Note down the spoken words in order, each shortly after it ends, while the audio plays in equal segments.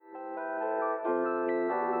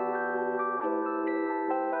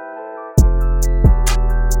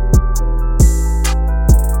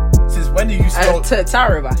When you used to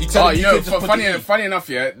Tariba. Funny enough,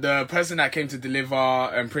 yeah, the person that came to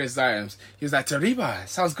deliver Prince Diamonds, he was like, Tariba,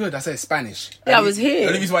 sounds good. I said Spanish. Yeah, I was here. The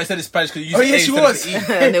only reason why I said it's Spanish because you used the A instead of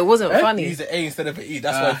the E. And it wasn't funny. You used the A instead of the E.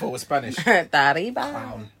 That's why I thought it was Spanish.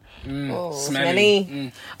 Tariba.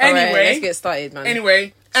 Smelly. Anyway, let's get started, man.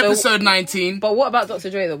 Anyway, episode 19. But what about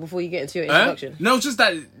Dr. Dre, though, before you get into your introduction? No, just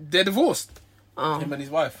that they're divorced. Him and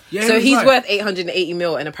his wife. Yeah, so he's worth 880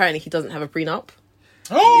 mil, and apparently he doesn't have a prenup.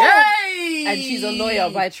 Oh! Yay! And she's a lawyer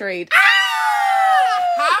by trade.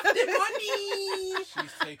 Half the money!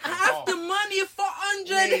 She's taking Half the money,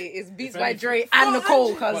 400! It's Beats by Dre and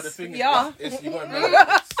Nicole, because, you yeah. got to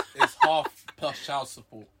remember, it's half plus child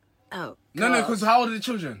support. Oh, No, because how old are the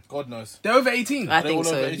children? God knows. They're over 18. I think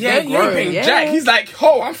so. Yeah, he ain't paying Jack. He's like,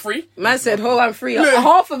 I'm free. Man said, I'm free. Look.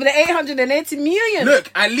 Half of the 880 million. Look,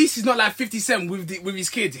 at least he's not like 50 Cent with his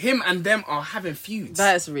kids. Him and them are having feuds.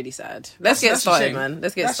 That's really sad. Let's get that's a started, shame. man.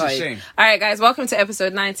 Let's get That's a started. shame. All right, guys, welcome to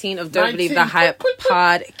episode 19 of Don't Believe the Hype Wait.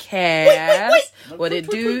 podcast. What it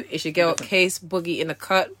do? It's your girl, Case Boogie in the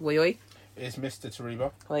cut. Woi. It's Mr.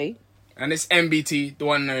 Tariba. Woi. And it's MBT, the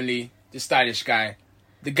one and only, the stylish guy.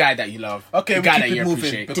 The guy that you love. Okay, the we guy keep that it you moving.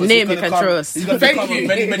 appreciate. because The name he's you gonna can come- trust. He's going to Thank come you.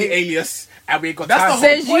 with many alias. And we got That's time. the whole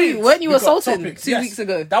Says you. point. When you We were got salted topics, 2 yes. weeks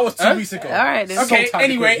ago. That was 2 weeks ago. All right, then. Okay, Sometime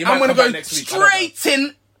anyway, he might I'm going to come go back next week. I don't know. straight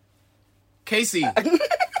in. Casey.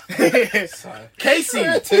 Sorry. Casey.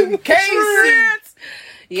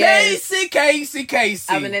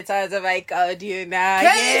 I'm in the times of I called you now.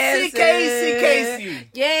 Casey.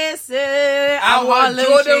 Yes, sir. I'm Our Harlem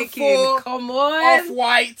Jordan shaking. 4 Come on.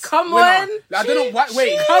 Off-white. Come winner. on. I don't know what.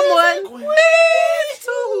 Wait. Come on. Wait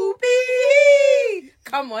to be.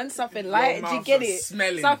 Come on, something light. Did you mouth get is it?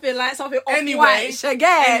 smelling. Something light, something Anyway, off-white.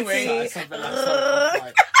 Shaggy. Something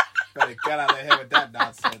like better get out of here with that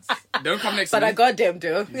nonsense. Don't come next But to I me. got them,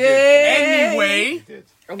 though. Anyway,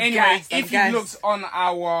 I'm Anyway, gassed, if I'm gassed. you looked on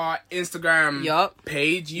our Instagram Yup.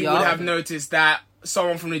 page, you Yup. would have noticed that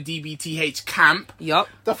someone from the DBTH camp Yup.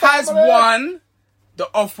 has won the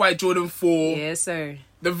Off-White Jordan 4, Yes, sir.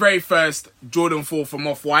 the very first Jordan 4 from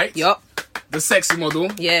Off-White. Yup. The sexy model,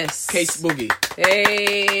 Yes. Case Boogie.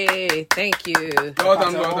 Hey, thank you.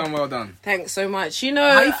 Well done. Thanks so much. You know,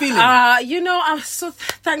 How you feeling? I'm so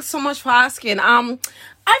thanks so much for asking. I'm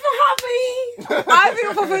happy. I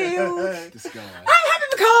feel for you. I'm happy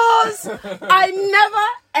because I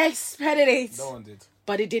never expected it, No one did.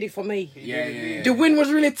 but it did it for me. Yeah. The wind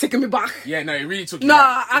was really taking me back. Yeah, no, it really took you Nah,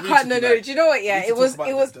 back. It I really can't. took No, you no. back. Do you know what? Yeah, need it to was. talk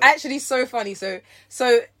It about was this, though. actually so funny. So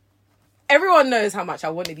everyone knows how much I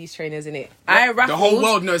wanted these trainers in it. I raffled. The whole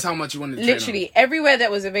world knows how much you wanted to train Literally everywhere that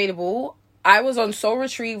was available. I was on Soul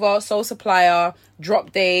Retriever, Soul Supplier,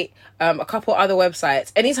 Drop Date, a couple other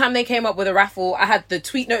websites. Anytime they came up with a raffle, I had the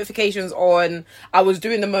tweet notifications on. I was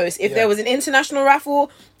doing the most. If there was an international raffle,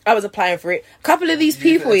 I was applying for it. A couple of these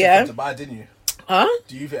people, You Dubai, didn't you? Huh?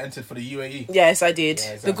 Do you even entered for the UAE? Yes, I did. Yeah,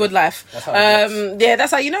 exactly. The good life. That's how it works. Yeah,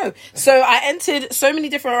 that's how you know. So I entered so many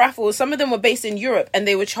different raffles. Some of them were based in Europe, and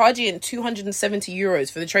they were charging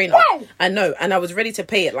 €270 for the trainer. Wow. I know, and I was ready to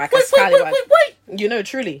pay it like a Wait. scallywag. You know,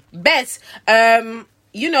 truly. Bet.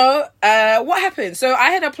 What happened? So I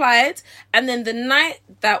had applied, and then the night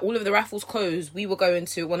that all of the raffles closed, we were going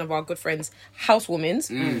to one of our good friends'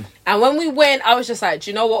 housewarmings. And when we went, I was just like,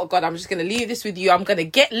 do you know what, God, I'm just going to leave this with you. I'm going to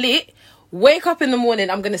get lit. Wake up in the morning,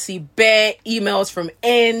 I'm going to see bare emails from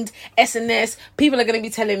End, SNS. People are going to be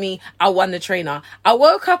telling me I won the trainer. I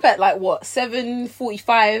woke up at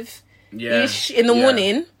 7:45-ish in the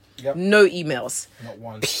morning. Yep. No emails. Not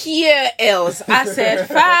one. Pure L's. I said,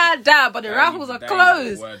 fada, but the raffles are that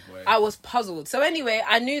closed. word, boy. I was puzzled. So anyway,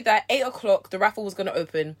 I knew that 8:00 the raffle was going to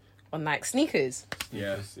open on Nike sneakers.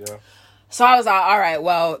 Yeah. So I was like, all right,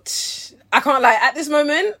 well, I can't lie. At this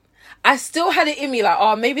moment, I still had it in me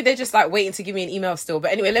maybe they're just waiting to give me an email still.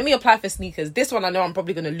 But anyway, let me apply for sneakers. This one I know I'm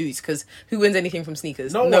probably going to lose because who wins anything from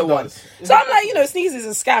sneakers? No one does. So I'm like, sneakers is a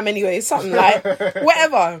scam anyway. It's something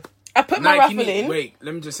whatever. I put my raffle in. Wait,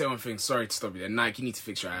 let me just say one thing. Sorry to stop you there. Nike, you need to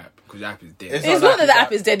fix your app because your app is dead. It's not that the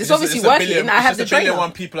app is dead. It's obviously working. I have the trainer.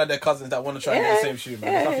 1,000,000,000 people and their cousins that want to try and get the same shoe,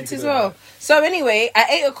 man. Yeah, Nothing it to as do well. with So anyway, at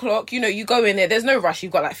 8:00, you go in there. There's no rush.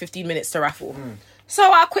 You've got 15 minutes to raffle. So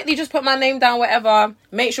I quickly just put my name down, whatever.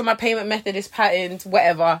 Make sure my payment method is patterned,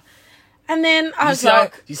 whatever. And then I You was see, how,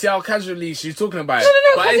 like, you see how casually she's talking about it?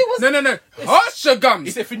 no, But 'cause it was- No. Hush your gums.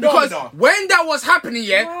 It's a Because phenomenon. when that was happening,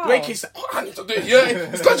 yeah, Wow. the way Keith said, I need to do it, yeah.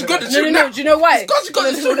 It's because you got the no, shoot no, now. do you know why? It's because you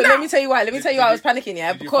got the shoot now. Let me tell you why. Let me tell you why I was panicking,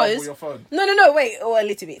 yeah? Did you fumble Because... your phone? No, wait, a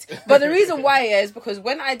little bit. But the reason why is because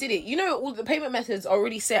when I did it, you know, all the payment methods are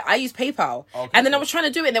already set. I use PayPal. Okay, And then I cool. was trying to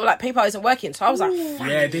do it and they were like, PayPal isn't working. So I was like,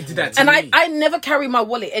 Yeah, they did that to and me. I never carry my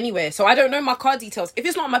wallet anywhere. So I don't know my card details. If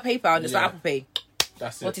it's not my PayPal and it's not Yeah. Apple Pay,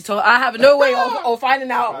 That's it. what he told, I have no way of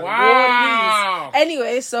finding out. Wow. what it is.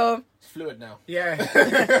 Anyway, so... It's fluid now. Yeah.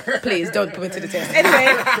 Please don't put me to the test.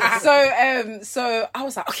 Anyway, so I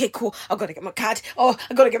was like, okay, cool. I've got to get my card. Oh,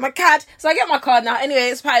 I got to get my card. So I get my card now. Anyway,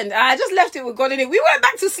 it's fine. I just left it with God in it. We went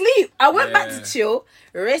back to sleep. I went back to Yeah. chill,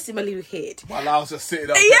 resting my little head. While I was just sitting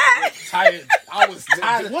up, Yeah. tired. I was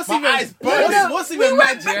tired. What's My even- eyes burning. No, what's even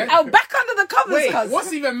mad, yeah? I was back under the covers. Wait, cuz.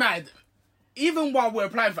 what's even mad? Even while we're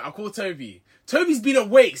applying for it, I called Toby. Toby's been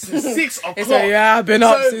awake since 6 o'clock. He said, yeah, I've been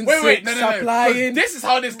up since wait, 6, no. applying. This is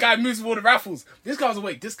how this guy moves with all the raffles. This guy was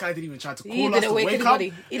awake. This guy didn't even try to call He us didn't to wake wake anybody.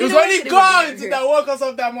 up. He It was didn't only wake God anybody. that woke us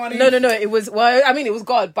up that morning. No. It was, well, I mean, it was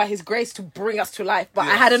God by his grace to bring us to life. But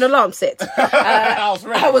I had an alarm set.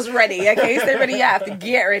 I was ready. Okay, stay ready. You have to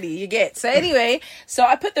get ready. You get. So anyway, so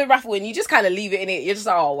I put the raffle in. You just kind of leave it in it. You're just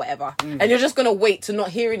like, oh, whatever. And you're just going to wait to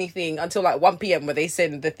not hear anything until like 1 p.m. where they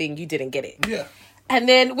send the thing you didn't get it. Yeah. And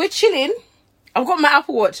then we're chilling. I've got my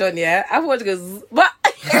Apple Watch on, yeah? Apple Watch goes, but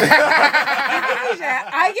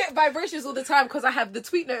I get vibrations all the time because I have the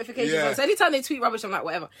tweet notifications Yeah. on. So anytime they tweet rubbish, I'm like,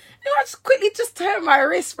 whatever. You know, I just quickly just turn my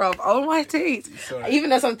wrist from all my tweets. Sorry.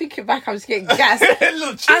 Even as I'm thinking back, I'm just getting gassed. Little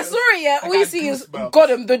I chill. saw it, yeah. All you got see is, goosebumps.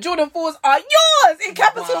 got 'em. The Jordan 4s are yours in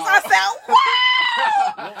capitals. Wow. I said,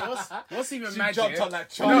 wow. What's even She mad? jumped yeah? on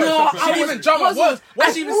that No, child. No, she I didn't was even jump on. puzzled. What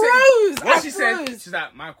I she even froze. said? What I she said? froze. She's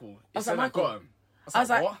like, Michael. It was said like, I Michael. got him. I was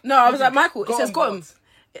like, what? no, I was like, Michael, it Got says him got him.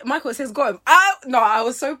 Michael, it says got him. I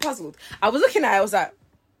was so puzzled. I was looking at it, I was like,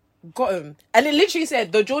 got him. And it literally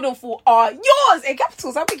said, the Jordan 4 are yours in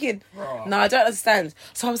capitals. I'm thinking, no, I don't understand.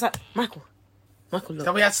 So I was like, Michael, look.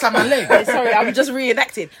 That we had to slap my leg. Sorry, I'm just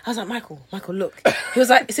reenacting. I was like, Michael, look. He was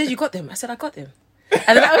like, it says you got them. I said, I got them.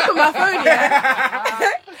 And then I opened my phone,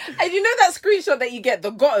 yeah. And you know that screenshot that you get,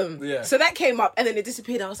 the got them? Yeah. So that came up and then it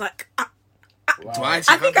disappeared. I was like, Do I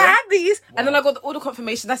think I had these. And then I got the order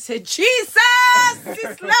confirmation that said, Jesus,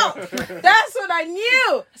 it's low. That's what I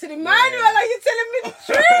knew. I said, Emmanuel, are you telling me the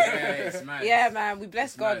truth? it's mad. Yeah, man, we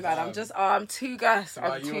bless God, man. I'm just, I'm too gas.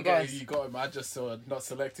 I'm too gas. You got him. I just saw not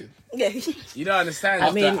selected. Yeah. You don't understand.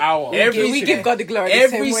 I mean, hour. we give God the glory. the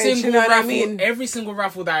same way, you know what I mean? Every single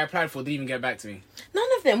raffle that I applied for didn't even get back to me. None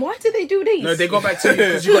of them. Why did they do these? No, they got back to you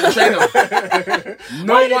because you got the trainer.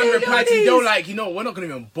 No Why did one they do replied to you. They these? were like, you know, we're not going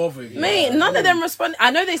to even bother you. Mate, none of them respond. I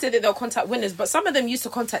know they said that they'll contact winners, but some of them used to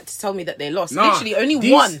contact to tell me that they lost. Nah, Literally, only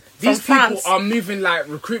these- one from These people France. are moving like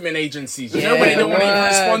recruitment agencies. You know when they don't want to even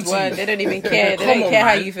respond to you. They don't even care. They Come don't on, care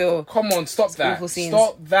how man. you feel. Come on, stop that. awful scenes.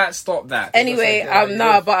 Stop that. Anyway,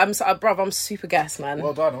 but I'm super gas, man.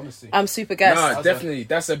 Well done, honestly. I'm super gas. No, definitely.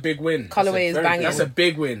 That's a big win. Colorway is banging. That's a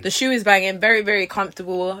big win. The shoe is banging. Very, very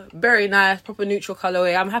comfortable. Very nice. Proper neutral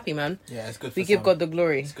colorway. I'm happy, man. Yeah, it's good for We give some. God the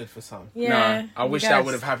glory. It's good for some. Yeah. I wish you that guys.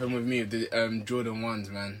 would have happened with me with the Jordan 1s,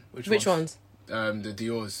 man. Which ones? The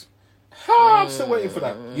Dior's. I'm still waiting for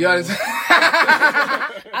that. You understand?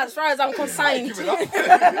 As far as I'm concerned. Give it up.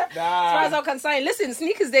 As far as I'm concerned. Listen,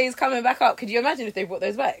 Sneakers Day is coming back up. Could you imagine if they brought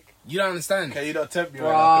those back? You don't understand. Can you not tempt me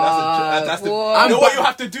right now? That's the. Bruh. You know what you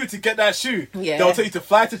have to do to get that shoe? Yeah. They'll tell you to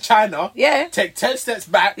fly to China. Yeah. Take 10 steps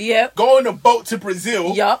back. Yep. Go on a boat to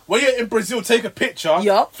Brazil. Yup. When you're in Brazil, take a picture.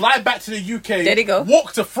 Yup. Fly back to the UK. There you go.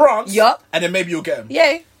 Walk to France. Yup. And then maybe you'll get them.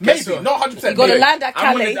 Yeah. Maybe, Guess what? not 100%. You got to maybe. land at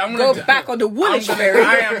I'm Calais, gonna go do- back on the Woolwich I ferry.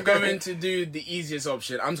 am going to do the easiest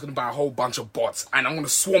option. I'm just going to buy a whole bunch of bots and I'm going to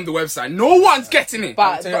swarm the website. No one's getting it.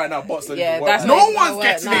 But, tell you right now, bots don't yeah, even work. that's No not even one's gonna work.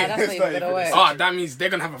 getting Nah, it. that's not It's even not gonna even work. the Ah, that means they're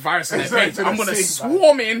going to have a virus on their It's not page. even I'm going to the same, man.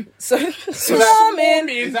 swarm in. So, Swarming.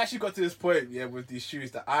 It's actually got to this point, yeah, with these shoes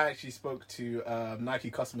that I actually spoke to Nike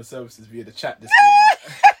customer services via the chat this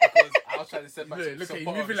morning because I was trying to send back Look some at you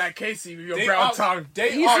bottoms. moving like Casey with your They brown asked- tongue.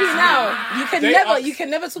 They You asked see me- now, you can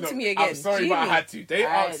never talk No, to me again. I'm sorry, but I Jesus. had to. They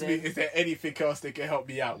Alright, asked me, then. is there anything else they can help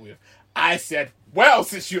me out with? I said, well,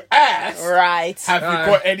 since you asked, Right. have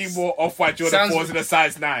you got any more Off-White Jordan Sounds- 4s in a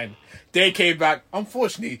size 9? They came back,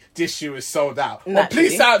 unfortunately, this shoe is sold out. Well, Naturally.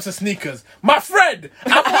 please sign up to Sneakers. My friend,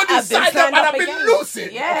 I've already I've been signed up signed and up I've been again.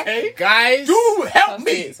 losing, Yeah. okay? Guys, Do help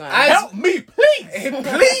me. it, man. Help me, please.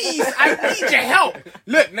 please, I need your help.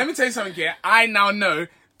 Look, let me tell you something here. I now know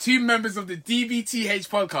 2 members of the DBTH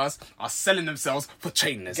podcast are selling themselves for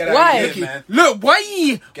trainers. Get out Why? of here, man. Look,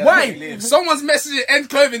 why? Get out of Why? here. Someone's messaging End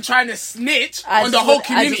Clothing trying to snitch I on the just whole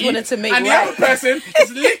want- I just community. wanted to make and the right. other person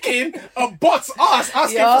is licking a bot's ass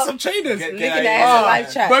asking Yeah. for some trainers. Get Licking out of their here, ass in man.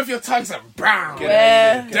 live chat. Both your tongues are brown.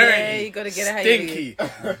 Yeah, Dirty. yeah, you gotta get it how you do. Stinky.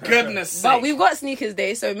 Goodness sake. But we've got sneakers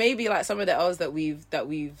day, so maybe like some of the L's that we've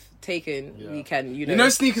taken, we can, You know,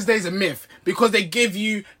 Sneakers Day is a myth because they give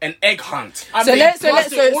you an egg hunt. I So mean, let's plus so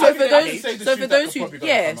the- so all of for it, I those can say the so shoes for that those could who probably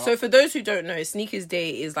gonna come so out. for those who don't know, Sneakers Day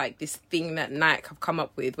is like this thing that Nike have come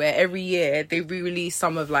up with where every year they re-release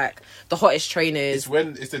some of like the hottest trainers.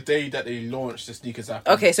 It's the day that they launched the sneakers app.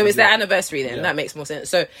 Okay, so it's their Yeah. anniversary then. Yeah. That makes more sense.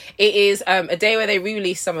 So it is a day where they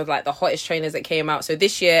re-release some of like the hottest trainers that came out. So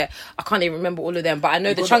this year, I can't even remember all of them, but I know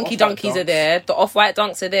the got the Chunky Off-White Dunkies are Dunks. there. The Off-White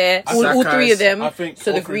Dunks are there. All 3 of them. I think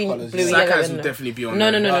So the all 3 green, colours, blue, yeah. yellow, Sakai's and will definitely be on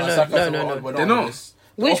no, there. no, no, no, Saka's no, are no, on- no. we're They're on not. this.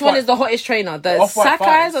 Which Off-White- one is the hottest trainer? The Off-White Sakai's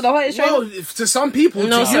fives. or the hottest trainer? No, to some people,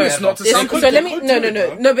 No, to sir. you, it's not to It's- some so people. let me could no do it, no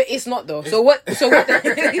though. no, but it's not though. So what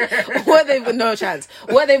what they've no chance.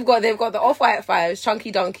 What they've got the Off-White fives,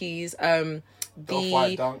 Chunky Dunkies, the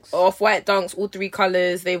Off-White Dunks. Off-White Dunks, all 3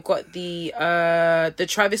 colors. They've got the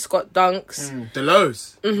Travis Scott Dunks, The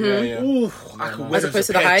lows. Yeah, yeah. Ooh, I could wear as those opposed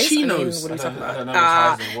to a the pair of highs. chinos. what are we talking I about? don't know which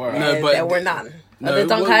highs they were. No, but there were they- none. No, Are the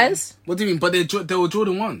Dunk what- highs? What do you mean? But they were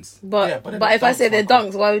Jordan 1s. But Yeah, but they're but not if I dunks, say they're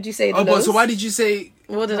Michael. dunks, why would you say Oh, but those? so why did you say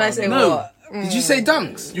What did I say? no? What? Did you say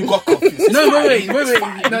dunks? You got confused. No, wait.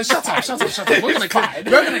 No, shut up. We're gonna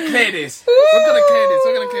clear this. We're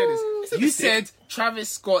gonna clear this. You said Travis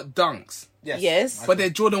Scott dunks, Yes. but they're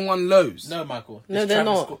Jordan 1 lows. No, Michael. No, It's they're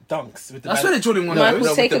Travis not. Scott Dunks with the I swear they're Jordan 1 Michael, lows.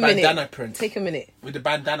 with take the a minute. bandana print. Take a minute. with the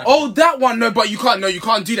bandana. Oh, that one. No, but you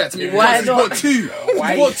can't do that to me. Why He's not? bought 2.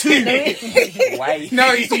 Why? He's bought 2. Why?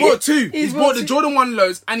 No, he's bought 2. He's bought bought the 2. Jordan 1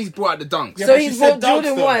 lows and he's brought out the dunks. So but he's she brought said dunks,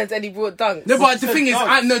 Jordan though. ones and he brought dunks. No, but the said thing is,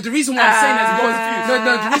 dunks. the reason why I'm saying that is Ah.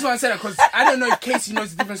 because the reason why I'm saying that because I don't know if Casey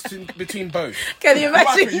knows the difference between both. Can you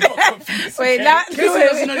imagine? You got confused, Wait, okay? now Casey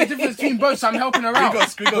doesn't know the difference between both, so I'm helping her out.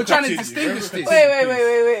 we got We're trying to continue. distinguish this.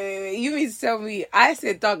 Wait. You mean to tell me I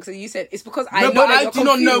said dunks and you said it's because I No, know but that I you're do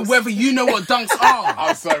not know confused. whether you know what dunks are.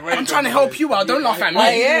 I'm sorry. I'm trying to help you out. Don't laugh at me.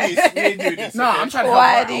 Why, yeah. We ain't doing this. No, okay? I'm trying to help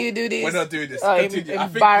Why her do out. you do this? We're not doing this. Oh, Continue. I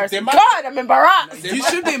think embarrassed. they might- God, I'm embarrassed. You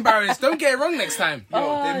should be embarrassed. Don't get it wrong next time. Yo,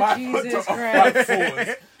 Oh, they might put Jesus the Christ. Off-White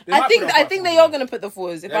forwards. They I might think put I Off-White think they forwards. are going to put the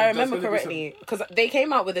fours if Yeah, I that's remember gonna be correctly because they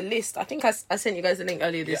came out with a list. I think I sent you guys the link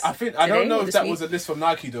earlier this. I think I today don't know or if this that week. was a list from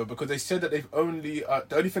Nike though, because they said that they've only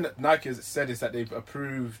the only thing that Nike has said is that they've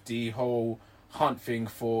approved the whole hunt thing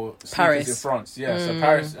for sneakers Paris. in France. Yeah, so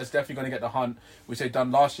Paris is definitely going to get the hunt, which they done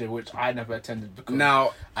last year, which I never attended because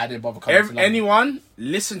Now, I didn't bother coming to London. anyone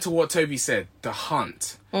listen to what Toby said. The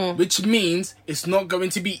hunt, which means it's not going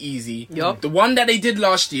to be easy. Yup. The one that they did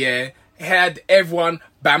last year had everyone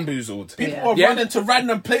bamboozled. People Yeah. are Yeah. running to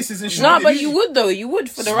random places and shit. No, but you would though. You would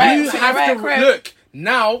for the right. You for the have right to crowd. look.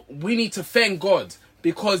 Now we need to thank God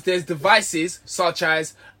because there's devices such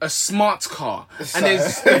as a smart car and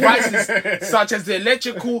there's devices such as the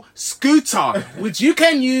electrical scooter which you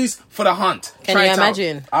can use for the hunt. Can Try you it out.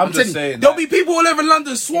 imagine? I'm telling just you, saying there'll that. be people all over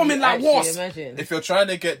London swarming like Actually, wasps. imagine. If you're trying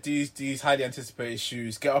to get these highly anticipated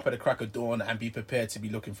shoes, get up at the crack of dawn and be prepared to be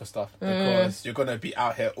looking for stuff because you're gonna be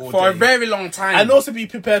out here all For a day. very long time. And also be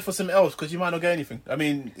prepared for something else because you might not get anything. I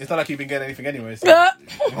mean, it's not like you've been getting anything anyway. So. Uh,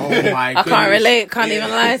 oh my I can't relate. Can't even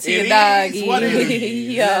lie to you, It dog. is what it is.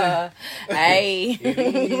 Yeah. Hey. It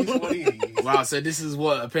is what it is. Wow, so this is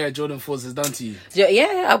what a pair of Jordan 4s has done to you.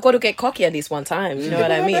 Yeah, I've got to get cocky at least one time. You know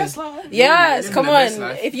what I mean? best life. Yes, Living come the best on.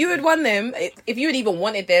 life. If you had won them, if you had even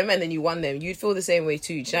wanted them and then you won them, you'd feel the same way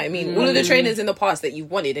too. Do you know what I mean? All of the trainers in the past that you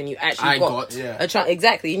wanted and you actually I got, got. Yeah. a chance.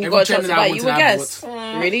 Exactly, and you Every got a chance trainer to that I buy. You wanted, would I guess.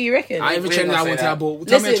 Really, you reckon? Every We trainer ain't I gonna wanted, say I that. bought.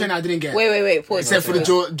 Tell me a Listen, trainer I didn't get. Wait. Pause. Except for the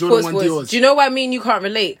pause. Jordan 1 Pause. Dior's. Do you know what I mean? You can't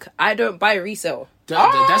relate. I don't buy resale.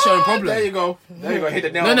 That's your own problem. There you go. Hit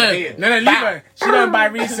the nail No, on no, the head. leave her. She don't buy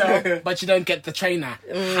resale, but you don't get the trainer.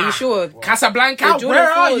 You sure? Casablanca, The Jordan where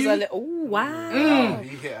are 4s you? Oh wow. Oh,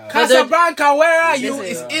 yeah. Casablanca, where are you?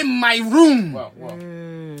 Listen. It's in my room. Well.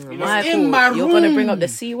 Michael, in my you're gonna room. bring up the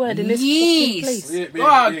C word in this fucking Yes. place.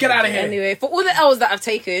 Oh, get out of here. Anyway, for all the L's that I've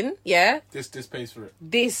taken, yeah, This pays for it.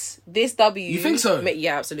 this W. You think so?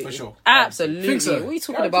 Yeah, absolutely. For sure. Absolutely. Think so? What are you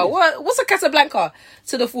talking about? What's a Casablanca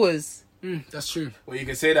to the fours? That's true. Well, you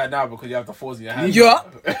can say that now because you have the fours in your hand.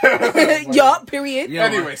 Yup. Yup. Period. Yeah,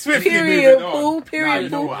 Anyway, swiftly Period. moving on. Boo. Nah, Period. you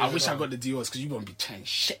know Boo. what? I wish I got the Dior's because you won't be chatting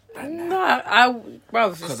shit right now. No,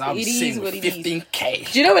 bruv, Because I'm it is seeing what with it is.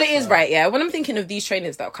 15k. Do you know what it is, right? Yeah, when I'm thinking of these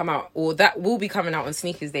trainers that come out or that will be coming out on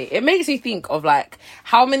Sneakers Day, it makes me think of like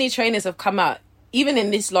how many trainers have come out even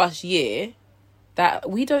in this last year that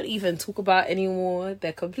we don't even talk about anymore.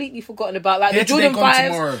 They're completely forgotten about. Like Here the Jordan today, gone 5s.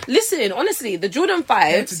 tomorrow. Listen, honestly, the Jordan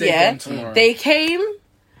 5s, today, yeah, gone tomorrow. they came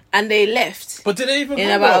and they left. But did they even in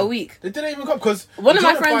come about though? a week? They didn't even come because One of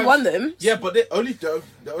my friends won them. Yeah, but the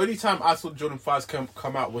only time I saw Jordan 5s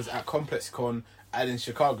come out was at ComplexCon and in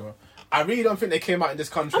Chicago. I really don't think they came out in this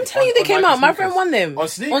country. I'm telling you, they came Nike out. My sneakers. friend won them On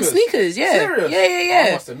sneakers. On sneakers, yeah. Serious? Yeah.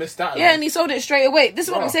 I must have missed that. Yeah, and he sold it straight away. This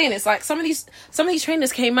is what I'm Bruh. saying. It's like some of these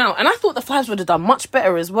trainers came out, and I thought the 5s would have done much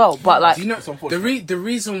better as well. But like, Do you know It's unfortunate. the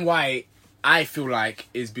reason why I feel like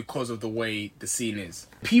is because of the way the scene is.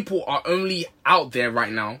 People are only out there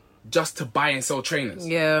right now just to buy and sell trainers.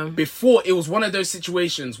 yeah, Before, it was one of those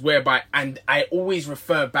situations whereby, and I always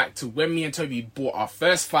refer back to when me and Toby bought our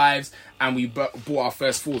first 5s and we bought our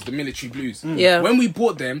first 4s, the military blues. Yeah. When we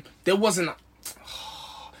bought them, there wasn't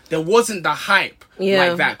the hype Yeah.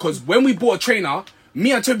 like that. Because when we bought a trainer,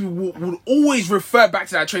 me and Toby would always refer back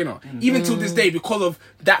to that trainer, even till this day, because of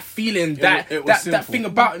that feeling, that it was that simple. thing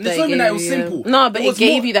about it. It's not even that it was simple. No, but it was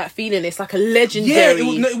gave more- you that feeling. It's like a yeah, legendary.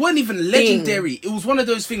 it wasn't even legendary. It was one of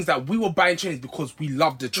those things that we were buying trainers because we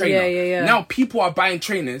loved the trainer. Yeah. Now people are buying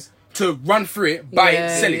trainers to run through it, buy Yeah,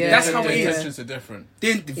 it, sell it. yeah, That's yeah, how The it is. intentions are different.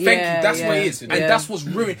 Thank you. Yeah, That's what it yeah, is, and yeah. that's what's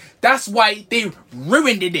ruined. That's why they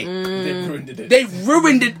ruined it. They ruined it. They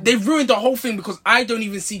ruined it. They ruined the whole thing because I don't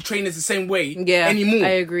even see trainers the same way Yeah, anymore.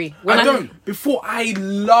 I agree. I don't. Before I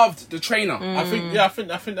loved the trainer. I think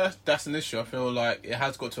that's an issue. I feel like it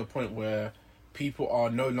has got to a point where people are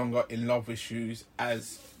no longer in love with shoes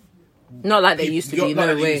as Not like they used to be. not No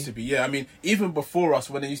like they way. used to be. Yeah, I mean, even before us,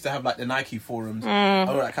 when they used to have like the Nike forums,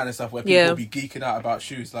 all that kind of stuff, where people Yeah. would be geeking out about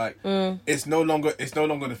shoes, like it's no longer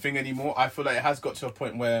the thing anymore. I feel like it has got to a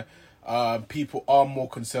point where people are more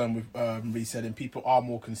concerned with reselling. People are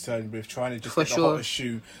more concerned with trying to just For get the sure. hottest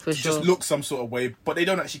shoe For to just sure. look some sort of way, but they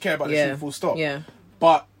don't actually care about the Yeah. shoe. Full stop. Yeah.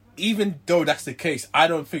 But even though that's the case, I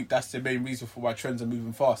don't think that's the main reason for why trends are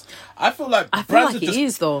moving fast. I feel like I feel brands like are it just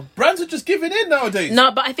is though. brands are just giving in nowadays.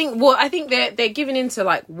 No, but I think they're giving into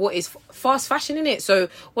like what is fast fashion in it. So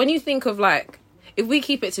when you think of like, if we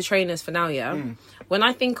keep it to trainers for now, yeah. When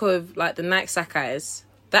I think of like the Nike Sakai's,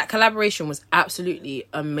 that collaboration was absolutely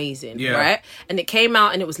amazing, Yeah. right? And it came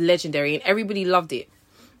out and it was legendary and everybody loved it.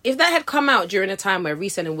 If that had come out during a time where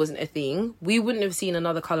reselling wasn't a thing, we wouldn't have seen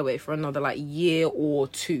another colorway for another like year or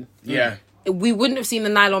two. Yeah. We wouldn't have seen the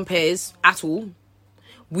nylon pairs at all.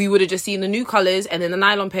 We would have just seen the new colours, and then the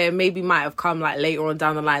nylon pair maybe might have come like later on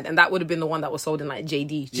down the line, and that would have been the one that was sold in like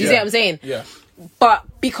JD. Do you see what I'm saying? Yeah. But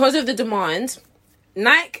because of the demand,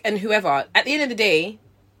 Nike and whoever, at the end of the day,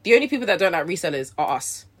 the only people that don't like resellers are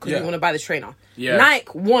us because Yeah. we want to buy the trainer. Yeah. Nike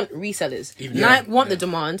want resellers. Nike want the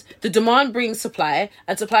demand. The demand brings supply,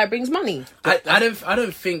 and supply brings money. I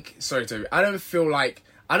don't think, sorry Toby, I don't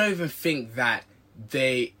even think that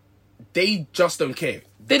they just don't care.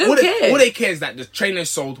 They don't all care. All they care is that the trainer is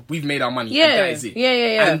sold, we've made our money. Yeah. And that is it.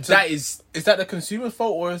 Yeah. And that is, Is that the consumer's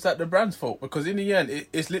fault or is that the brand's fault? Because in the end,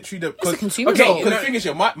 it's literally the... the consumer's okay, fault. because the thing is,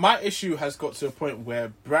 yeah, my issue has got to a point where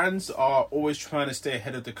brands are always trying to stay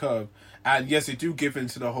ahead of the curve. And yes, they do give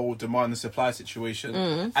into the whole demand and supply situation.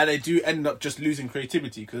 And they do end up just losing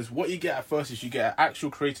creativity. Because what you get at first is you get an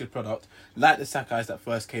actual creative product, like the Sakai's that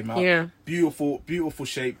first came out. Yeah. Beautiful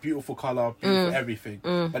shape, beautiful colour, beautiful everything.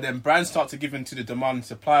 But then brands start to give into the demand and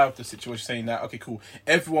supply of the situation, saying that, okay, cool,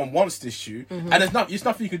 everyone wants this shoe. And there's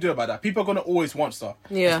nothing you can do about that. People are going to always want stuff.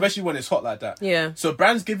 Yeah. Especially when it's hot like that. Yeah. So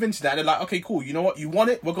brands give into that and they're like, okay, cool, you know what, you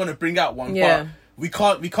want it, we're going to bring out one. Yeah.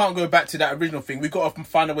 But we can't go back to that original thing. We've got to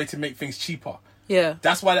find a way to make things cheaper. Yeah.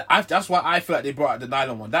 That's why I feel like they brought out the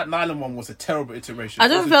nylon one. That nylon one was a terrible iteration. I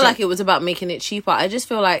don't feel like it was about making it cheaper. I just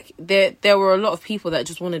feel like there were a lot of people that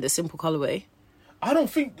just wanted a simple colorway. I don't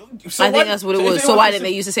think. I think that's what it was. if they So why wanted didn't they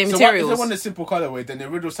use the same If materials? they wanted a simple colorway, then the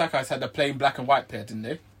original Sakai's had the plain black and white pair, didn't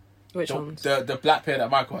they? Which ones? The black pair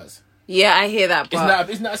that Michael has. Yeah, I hear that. But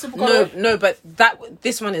Isn't that a simple no, colorway? no, but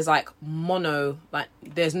this one is like mono. Like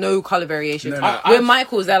there's no color variation. No. With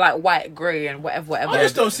Michael's, they're like white, grey, and whatever. I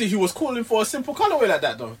just don't see who was calling for a simple colorway like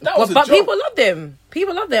that though. That was But a joke. people love them.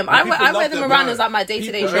 People love them. I wear love them them, around man. as like my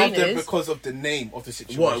day-to-day People love them trainers. because of the name of the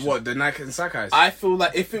situation. what, the Nike and Sakai's? I feel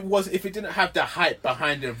like if it didn't have the hype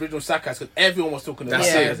behind the original Sakai's, because everyone was talking about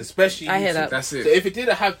That's Sakai's, it. especially I hear YouTube. that. That's it. So if it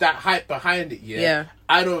didn't have that hype behind it, Yeah.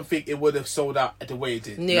 I don't think it would have sold out the way it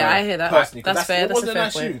did. Yeah, I hear that. Personally, 'cause That's fair. it That's a wasn't fair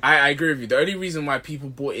that point. shoe. I agree with you. The only reason why people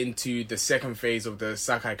bought into the second phase of the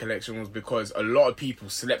Sakai collection was because a lot of people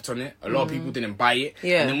slept on it. A lot of people didn't buy it.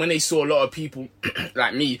 Yeah. And then when they saw a lot of people,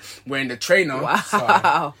 like me, wearing the trainer,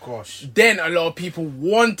 Wow. Gosh. then a lot of people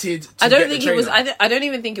wanted to I don't get think the it was. trainer. I don't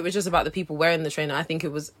even think it was just about the people wearing the trainer. I think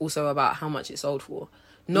it was also about how much it sold for.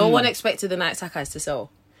 No one expected the Nike Sakai's to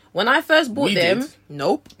sell. When I first bought We them, did.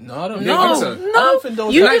 nope. No, I don't No, think so. no. I don't think there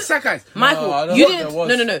was You Like didn't- Sakai's. Michael, No, I don't you think didn't. there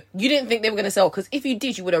was. No. You didn't think they were gonna sell because if you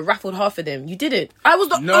did, you would have raffled half of them. You didn't. I was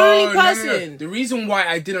the No, only no, person. no, no. The reason why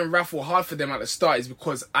I didn't raffle hard for them at the start is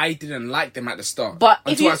because I didn't like them at the start. But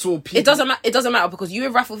if until you, I saw people. it doesn't matter. It doesn't matter because you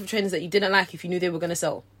have raffled for trainers that you didn't like if you knew they were gonna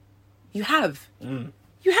sell. You have.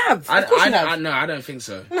 You have. Of course you have. No, I don't think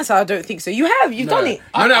so. That's how I don't think so. You have. You've done it.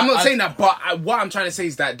 No, I'm not saying that, but what I'm trying to say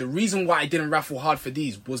is that the reason why I didn't raffle hard for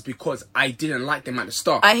these was because I didn't like them at the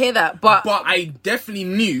start. I hear that, but I definitely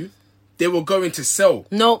knew they were going to sell.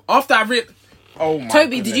 no. After I read... Oh my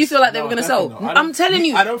Toby, did goodness. you feel like they were No, going to sell? definitely not. I'm telling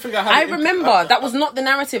you. I don't think I had I it. remember that was not the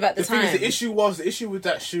narrative at the The thing time. is, the issue with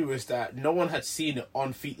that shoe is that no one had seen it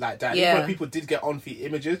on feet like that. Yeah. Even when people did get on feet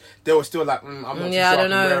images, they were still like, I'm not too Yeah, I sure don't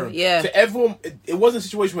can know. wear 'em. Yeah. So everyone, it wasn't a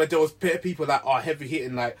situation where there was people like, heavy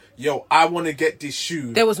hitting, like, yo, I want to get this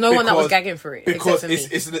shoe. There was no one that was because- gagging for it, because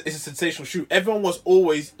except for it's a sensational shoe. Everyone was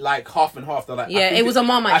always like half and half. They're like, I Yeah, think it was a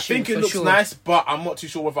Marmite I shoe, think it for looks sure. nice, but I'm not too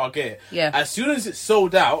sure whether I'll get it. Yeah. As soon as it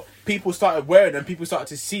sold out, people started wearing them. People started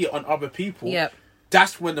to see it on other people. Yep.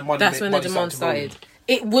 That's when the money. That's when the money demand to roll in.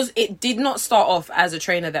 started. It did not start off as a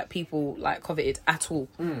trainer that people like coveted at all.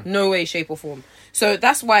 No way, shape or form. So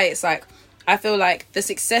that's why it's like, I feel like the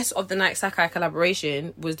success of the Nike Sakai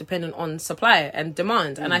collaboration was dependent on supply and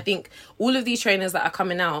demand. And I think all of these trainers that are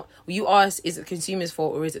coming out, you ask, is it the consumer's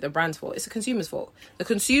fault or is it the brand's fault? It's the consumer's fault. The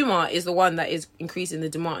consumer is the one that is increasing the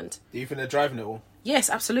demand. Do you think they're driving it all? Yes,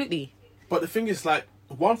 absolutely. But the thing is, like,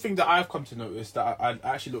 one thing that I've come to notice that I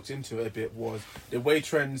actually looked into it a bit was the way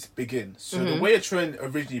trends begin. So the way a trend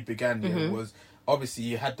originally began was obviously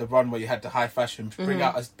you had the runway, you had the high fashion, bring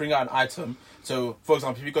out an item. So, for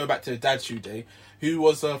example, if you go back to Dad Shoe Day, who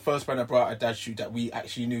was the first brand that brought out a Dad Shoe that we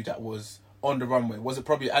actually knew that was on the runway? Was it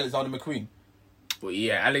probably Alexander McQueen? Well,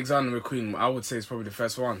 yeah, Alexander McQueen, I would say, is probably the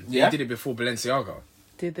first one. Yeah? They did it before Balenciaga.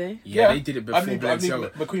 Did they? Yeah, Yeah. they did it before I mean,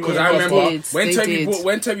 Balenciaga. McQueen Because was I the first remember one.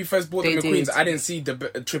 when Toby first bought They the McQueens, did. I didn't see the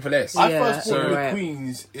Triple S. I Yeah, first bought so- the right.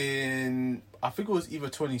 Queens in, I think it was either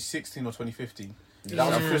 2016 or 2015. That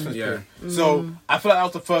was a Yeah. Christmas Yeah. period. So I feel like that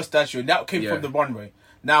was the first Dad shoe. And that came Yeah. from the runway.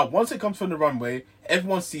 Now, once it comes from the runway,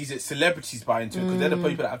 everyone sees it. Celebrities buy into it because they're the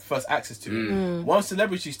people that have first access to it. Once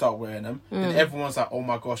celebrities start wearing them, then everyone's like, "Oh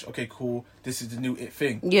my gosh, okay, cool. This is the new it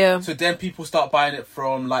thing." Yeah. So then people start buying it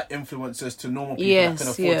from like influencers to normal people Yes, that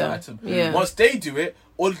can afford the yeah, item. yeah. Once they do it,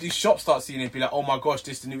 all of these shops start seeing it and be like, "Oh my gosh,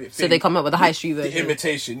 this is the new it thing." So they come up with a high street The version.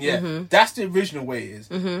 imitation, yeah. That's the original way it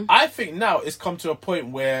is. I think now it's come to a point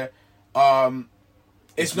where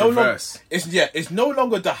it's no longer reverse. it's no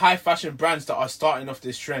longer the high fashion brands that are starting off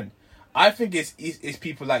this trend. I think it's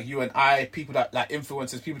people like you and I, people that like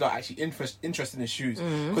influencers, people that are actually interested in shoes.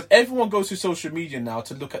 Because everyone goes to social media now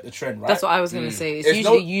to look at the trend, right? That's what I was going to say. It's It's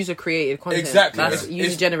usually no- user created content. Exactly. That's It's-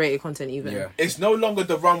 user generated content even. Yeah. It's no longer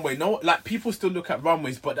the runway. No, like people still look at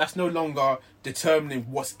runways, but that's no longer determining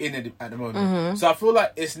what's in it at the moment. So I feel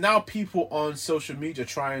like it's now people on social media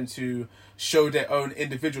trying to show their own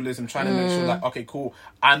individualism, trying to make sure like, okay, cool,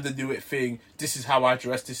 I'm the new it thing. This is how I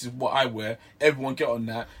dress. This is what I wear. Everyone get on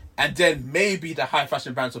that. And then maybe the high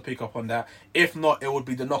fashion brands will pick up on that. If not, it would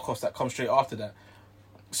be the knockoffs that come straight after that.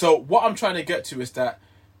 So what I'm trying to get to is that,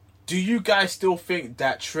 do you guys still think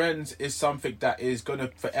that trends is something that is going to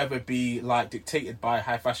forever be like dictated by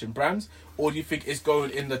high fashion brands? Or do you think it's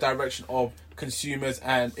going in the direction of consumers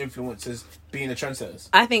and influencers being the trendsetters?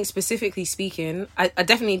 I think specifically speaking, I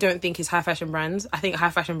definitely don't think it's high fashion brands. I think high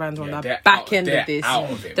fashion brands are on the they're back out- end they're of this. out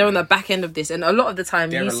of it, They're on man. the back end of this. And a lot of the time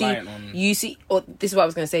They're you reliant on- see, or this is what I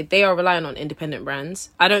was going to say, they are relying on independent brands.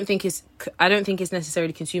 I don't think it's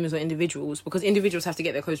necessarily consumers or individuals, because individuals have to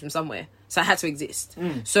get their clothes from somewhere. So it had to exist.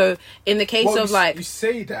 So in the case of like, you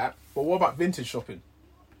say that, but what about vintage shopping,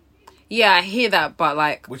 yeah, I hear that, but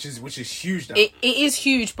like, which is huge now? it is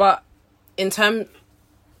huge, but in terms,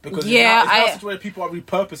 Because yeah, it's now I- a situation where people are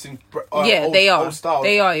repurposing Yeah, old, they are. old styles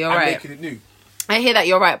They are, you're and right. making it new. I hear that,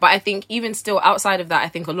 you're right, but I think even still outside of that, I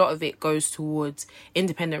think a lot of it goes towards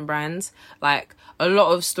independent brands. Like a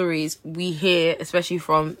lot of stories we hear, especially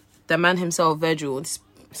from the man himself, Virgil, this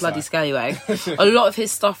bloody scallywag. A lot of his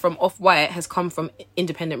stuff from Off-White has come from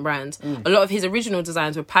independent brands. A lot of his original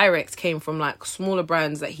designs with Pyrex came from like smaller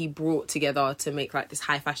brands that he brought together to make like this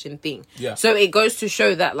high fashion thing. Yeah. So it goes to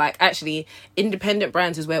show that like actually independent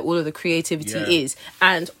brands is where all of the creativity Yeah. is.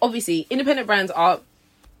 And obviously independent brands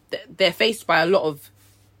they're faced by a lot of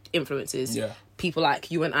influences. Yeah. People like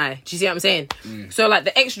you and I. Do you see what I'm saying? So like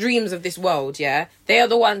the X Dreams of this world, yeah, they are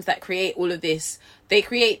the ones that create all of this. They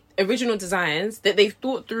create original designs that they've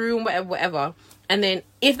thought through and whatever. And then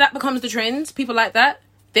if that becomes the trend, people like that,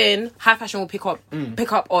 then high fashion will pick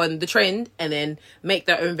up on the trend and then make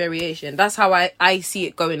their own variation. That's how I see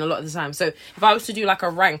it going a lot of the time. So if I was to do like a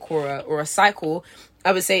rank or a cycle,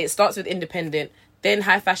 I would say it starts with independent, then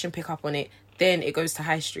high fashion pick up on it, then it goes to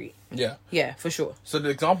high street. Yeah, for sure. So the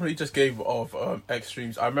example you just gave of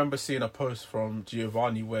extremes, I remember seeing a post from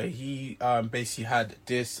Giovanni where he basically had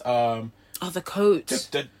this the coat.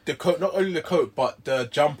 The coat, not only the coat but the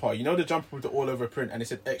jumper. You know the jumper with the all over print, and it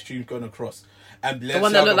said extremes going across. And The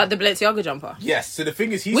one that looked like the Balenciaga jumper. Yes. So the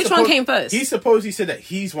thing is, which one came first? He supposedly said that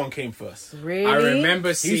his one came first. Really? I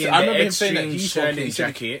remember seeing the him saying that extreme his one Sherlin came.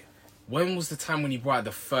 jacket. When was the time when he brought out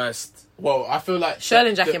the first? Well, I feel like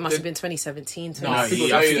Sherlin jacket must have been 2017. No, I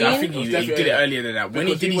think he did it earlier than that. When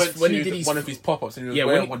he did his one of his pop-ups, and he was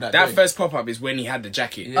wearing one that day. first pop-up is when he had the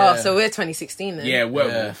jacket. Oh, so we're 2016 then. Yeah,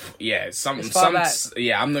 well, It's far back.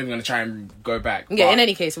 Yeah, I'm not even gonna try and go back. Yeah, but in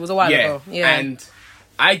any case, it was a while ago. Yeah, and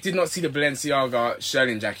I did not see the Balenciaga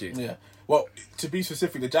Sherlin jacket. Yeah. Well, to be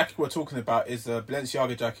specific, the jacket we're talking about is a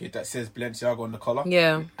Balenciaga jacket that says Balenciaga on the collar.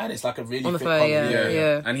 Yeah. And it's like a really On the thick fur, collar.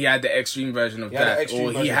 yeah. And he had the extreme version of He had the that. extreme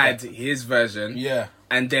Or he version of had that. his version. Yeah.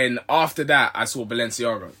 And then after that, I saw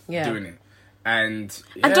Balenciaga Yeah. doing it. And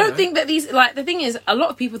I don't think that these, like, the thing is, a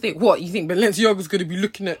lot of people think, what, you think Balenciaga's going to be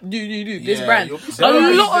looking at this Yeah, brand? you'll be A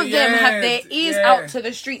surprised. lot of them have their ears out to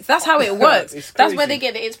the streets. That's how it works. It's That's where crazy. they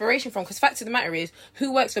get the inspiration from. Because fact of the matter is,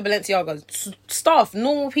 who works for Balenciaga? Staff,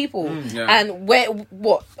 normal people. Yeah. And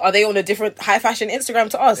what? Are they on a different high fashion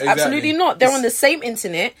Instagram to us? Exactly. Absolutely not. They're on the same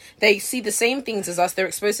internet. They see the same things as us. They're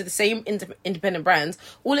exposed to the same independent brands.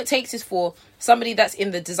 All it takes is for somebody that's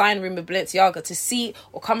in the design room of Balenciaga to see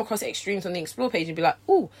or come across extremes on the explore page and be like,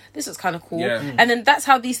 "Ooh, this is kind of cool." Yeah. And then that's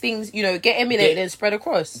how these things, get emulated and spread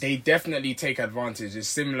across. They definitely take advantage. It's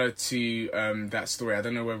similar to that story. I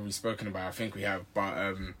don't know whether we've spoken about it. I think we have. But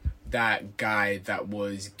that guy that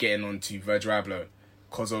was getting onto Virgil Abloh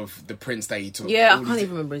because of the prints that he took. Yeah, I All can't these-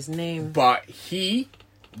 even remember his name. But he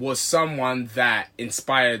was someone that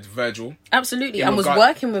inspired Virgil. Absolutely, in and was regard-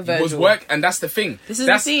 working with Virgil. Was work, and that's the thing. This is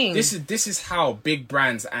That's, the thing. This is how big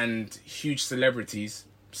brands and huge celebrities,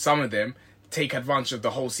 some of them, take advantage of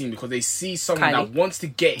the whole scene because they see someone Kylie. that wants to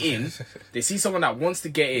get in. They see someone that wants to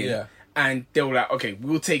get in, Yeah. and they were like, "Okay,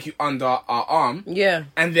 we'll take you under our arm," Yeah.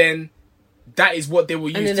 and then that is what they will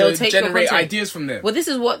And use then they'll to take your generate content. ideas from them. Well, this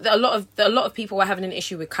is what a lot of people were having an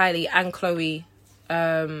issue with Kylie and Khloe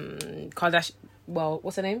Kardashian. Well,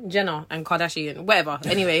 what's her name? Jenner and Kardashian, whatever.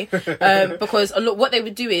 Anyway, because a lot, what they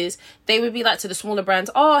would do is they would be like to the smaller brands,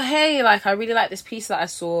 "Oh, hey, like I really like this piece that I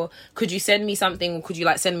saw. Could you send me something? Or could you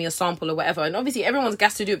like send me a sample or whatever?" And obviously, everyone's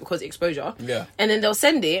gas to do it because exposure. Yeah. And then they'll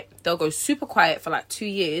send it. They'll go super quiet for like 2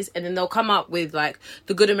 years, and then they'll come up with like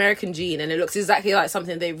the Good American Gene, and it looks exactly like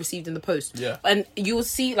something they received in the post. Yeah. And you'll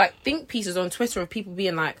see like think pieces on Twitter of people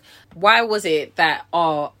being like, "Why was it that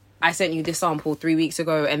I sent you this sample 3 weeks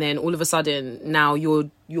ago, and then all of a sudden now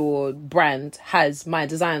your brand has my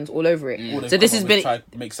designs all over it." Or they So this come has up been, and try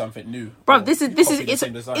to make something new. bro. Or This is copy the it's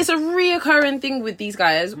same design. a reoccurring thing with these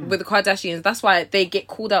guys with the Kardashians. That's why they get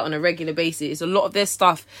called out on a regular basis. A lot of their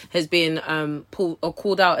stuff has been pulled or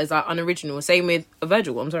called out as like unoriginal. Same with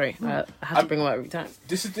Virgil. I'm sorry, I have to bring them up every time.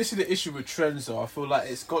 This is the issue with trends though. I feel like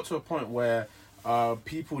it's got to a point where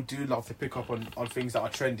people do love to pick up on things that are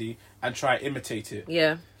trendy and try to imitate it.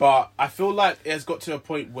 Yeah. But I feel like it has got to a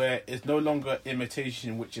point where it's no longer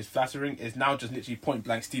imitation, which is flattering. It's now just literally point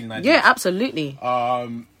blank stealing ideas. Yeah, absolutely.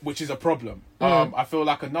 Which is a problem. I feel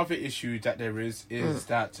like another issue that there is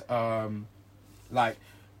that like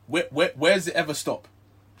where does it ever stop?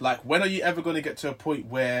 Like when are you ever going to get to a point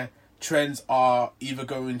where trends are either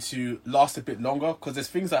going to last a bit longer? Because there's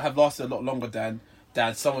things that have lasted a lot longer than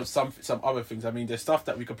some other things. I mean, there's stuff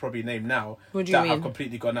that we could probably name now What do you that have mean?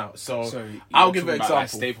 completely gone out. So Sorry, I'll give you're an talking about,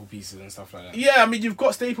 example. like, staple pieces and stuff like that. Yeah, I mean, you've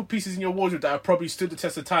got staple pieces in your wardrobe that have probably stood the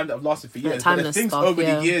test of time that have lasted for years. But timeless there's things stuff, over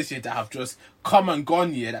yeah. the years here that have just come and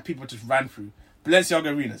gone here that people just ran through.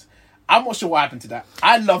 Balenciaga arenas. I'm not sure what happened to that.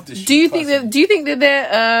 I love this. Do you think that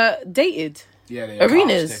they're dated? Yeah, they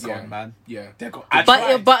Arenas? They're gone, man. Yeah. They're gone.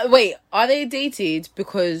 But wait, are they dated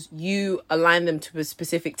because you align them to a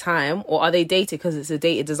specific time, or are they dated because it's a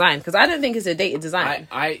dated design? Because I don't think it's a dated design.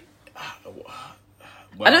 I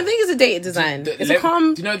I don't think it's a dated design. It's a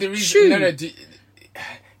calm. Do you know the reason? shoe. No.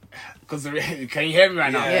 Because can you hear me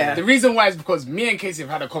right now? Yeah. The reason why is because me and Casey have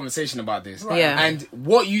had a conversation about this. Right. Yeah. And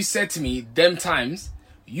what you said to me, them times,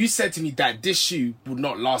 you said to me that this shoe would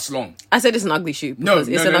not last long. I said it's an ugly shoe. No, because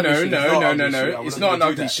it's an ugly shoe. no. It's not an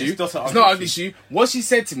ugly shoe. It's not an ugly shoe. What she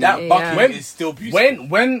said to me, That bucket when is still beautiful.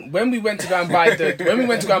 when we went to go and buy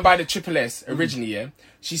the Triple S originally, yeah,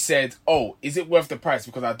 she said, "Oh, is it worth the price?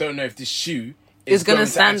 Because I don't know if this shoe It's gonna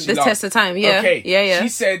stand actually the last. test of time. Yeah. Okay. Yeah. She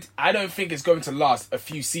said, I don't think it's going to last a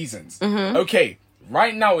few seasons. Mm-hmm. Okay.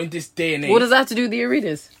 Right now in this day and age. What does that have to do with the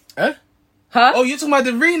arenas? Huh? Huh? Oh, you're talking about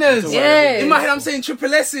the arenas. Yeah. In my head, I'm saying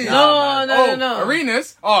triple S's. No.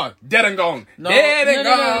 Arenas? Oh, dead and gone. No. Dead and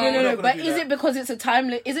No. gone. We're not gonna But do is that. it because it's a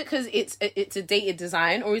timeless? Is it because it's a dated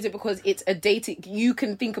design, or is it because it's a dated? You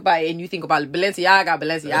can think about it and you think about Balenciaga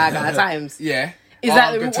at times. Yeah. Is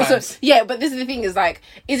that the good so, times. yeah? But this is the thing: is like,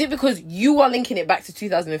 is it because you are linking it back to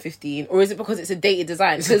 2015, or is it because it's a dated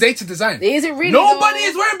design? It's a dated design. Is it really? Nobody though?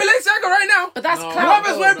 is wearing Balenciaga right now. But that's No. clout.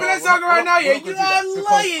 Whoever's though. wearing Balenciaga right now, yeah, we're not you gonna do that are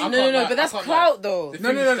because lying. No, I but that's can't clout lie. though. The No,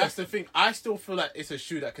 thing no, is, no. That's the thing. I still feel like it's a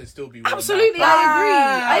shoe that can still be worn. Absolutely, now.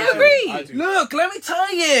 I agree. I do. Look, let me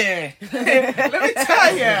tell you. let me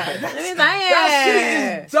tell you. Let me That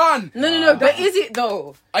shit is done. No. But is it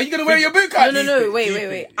though? Are you gonna wear your boot cut? No.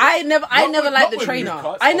 Wait. I never Not liked the with trainer. boot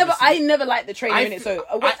cuts, I never obviously. liked the trainer I in it. So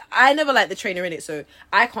f- I never liked the trainer in it. So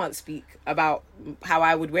I can't speak about how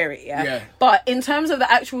I would wear it. Yeah. But in terms of the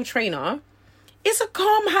actual trainer, it's a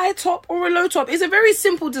calm high top or a low top. It's a very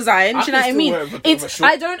simple design. Do you know what I can mean? still wear it with a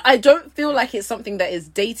short. I don't feel like it's something that is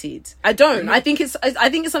dated. I don't. I think it's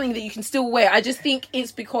something that you can still wear. I just think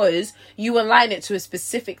it's because you align it to a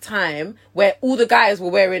specific time where all the guys were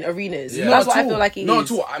wearing arenas. Yeah. That's Not what at I feel all. like it is. Not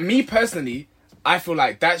at all. Me personally, I feel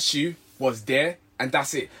like that shoe was there and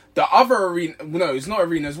that's it. The other arena, no, it's not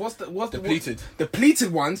arenas. What's the Pleated. The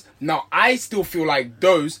pleated ones. Now I still feel like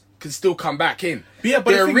those can still come back in. Yeah,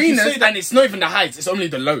 but the the thing is, you arenas, say that- and it's not even the heights; it's only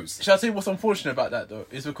the lows. Shall I tell you what's unfortunate about that though?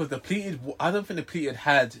 Is because the pleated. I don't think the pleated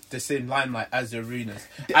had the same limelight as the arenas.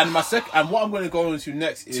 And and what I'm going to go into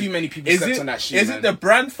next is Too many people slept on that shoe, Is man. it the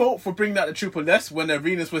brand fault for bringing out the triple S when the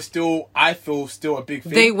arenas were still? I feel still a big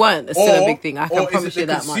thing. They weren't still a big thing. I can promise you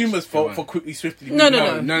that much. Or is it the consumer's fault They for quickly, swiftly? No.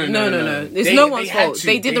 moving on? It's They- no they one's had fault. to.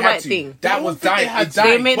 They did the had right to. thing. That I was don't think they dying. had It to. died.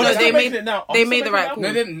 They made But no. they're They still making made. it now. They I'm made still the right making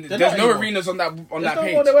call. it No, there's They're no not anymore. arenas on that not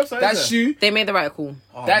page. on their website, that is shoe, They made the right call.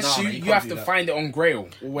 Oh, that nah, shoe, man, you can't have do to that. find it on Grail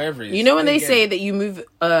or wherever it is. You know when they Again. say that you move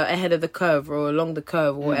ahead of the curve or along the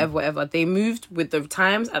curve or whatever, they moved with the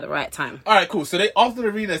times at the right time. All right, cool. So they after the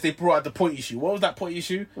arenas, they brought out the pointy shoe. What was that pointy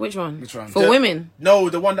shoe? Which one? Which one? For The- women. No,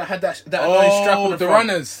 the one that had that annoying strap on the front.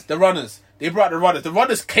 runners. The runners. They brought the runners. The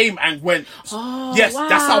runners came and went. Oh, yes,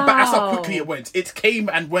 that's how wow. quickly it went. It came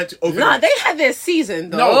and went over. Nah, they had their season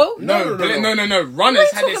though. No. No. Runners What are you had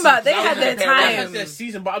talking this. about? They that had was their their time. They had their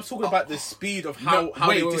season, but I'm talking about the speed of how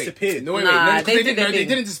wait, they wait. disappeared. No, wait, Nah, wait. No, they did they their thing.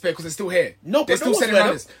 didn't disappear because they're still here. No, but they're no still one's selling wearing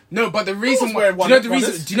runners. No, but the reason one's why. wearing Do you know the runners.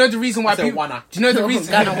 reason? Do you know the reason why I said people? wanna. Do you know the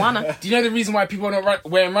reason? Gonna wanna. Do you know the reason why people are not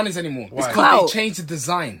wearing runners anymore? It's because Clout. they changed the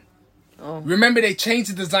design. Remember, they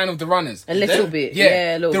changed the design of the runners. A little They- bit. Yeah,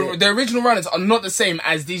 Yeah, a little bit. the original runners are not the same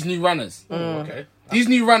as these new runners. Okay, These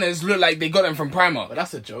new runners look like they got them from Primark. but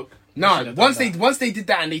that's a joke. They No, shouldn't have once done they once they did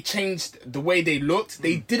that and they changed the way they looked,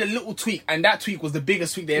 they did a little tweak, and that tweak was the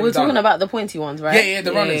biggest tweak they ever We're talking done. about the pointy ones, right? Yeah,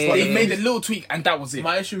 the runners. yeah, They yeah. made a little tweak, and that was it.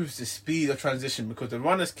 My issue is the speed of transition because the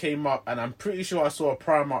runners came up and I'm pretty sure I saw a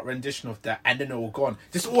Primark rendition of that and then they were gone.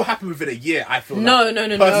 This all happened within a year, I feel No, like. no.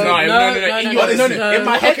 No, Personally. In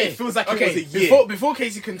my head, Okay, it feels like it okay, was a year. Before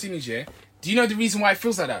Casey continues, yeah, do you know the reason why it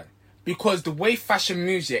feels like that? Because the way fashion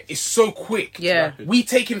moves, yeah, is so quick. Yeah. We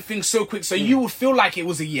taking things so quick, so you would feel like it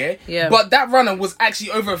was a year. Yeah. But that runner was actually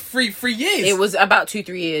over three years. It was about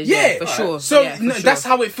 2-3 years. Yeah, Yeah, for sure. So yeah, for no, sure. that's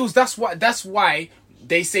how it feels. That's why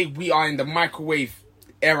they say we are in the microwave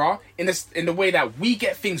era in the way that we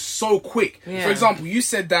get things so quick. Yeah. For example, you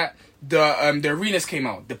said that the arenas came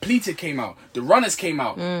out, the pleated came out, the runners came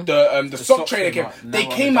out, the sock trainer came out. They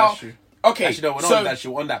came out. Okay, Actually, no, we're not so on that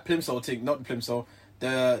shoe. On that Plimsoll thing, not the Plimsoll.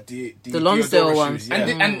 The Lonsdale Diodora ones. shoes,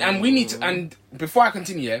 yeah. and we need to, and before I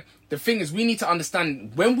continue, yeah, the thing is we need to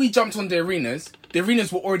understand when we jumped on the arenas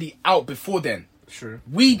were already out before then. True.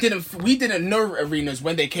 We didn't know arenas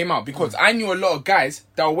when they came out because I knew a lot of guys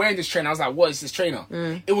that were wearing this trainer. I was like, what is this trainer?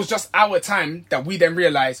 It was just our time that we then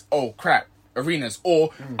realized, oh crap, arenas, or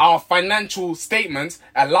our financial statements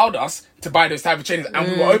allowed us to buy those type of trainers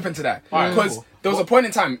and we were open to that. Because cool. there was a point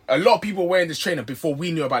in time, a lot of people were wearing this trainer before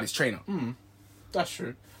we knew about this trainer. That's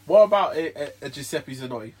true. What about a Giuseppe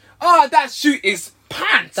Zanotti? Oh, that shoe is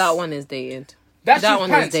pants. That one is dated. That that shoe's one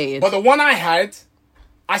pants. is dated. But the one I had,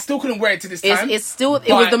 I still couldn't wear it to this time. It's still. It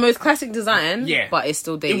but was the most classic design. Yeah. But it's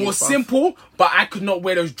still dated. It was bruv. simple, but I could not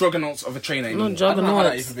wear those juggernauts of a trainer anymore. No I don't know how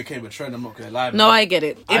that juggernauts. even became a trend. I'm not gonna lie. No, I get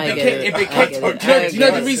it. It I became, get it. it I became, get do it. you know, I do you know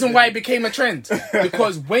get the it. reason why it became a trend?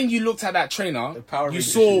 Because when you looked at that trainer, Power you Ranger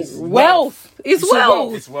saw shoes. Wealth. It's You saw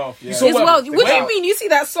wealth. It's wealth. Yeah. saw It's wealth. wealth. What do you Wow. mean? You see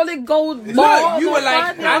that solid gold Look, bar? you were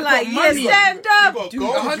like, I'm I've like, got money. yes, stand up. You got Dude,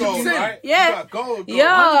 gold, 100%. right? Yeah. You got gold.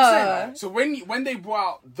 Yeah. 100%. So when they brought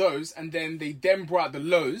out those and then they brought out the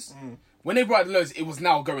lows, when they brought the lows, it was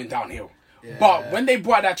now going downhill. But when they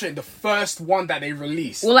brought that train, the first one that they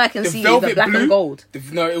released, All I can see is the black and gold.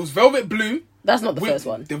 No, it was velvet blue. That's not the first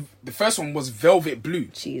one. The first one was velvet blue.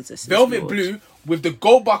 Jesus. Velvet blue with the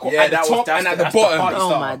gold buckle at the top and at the bottom.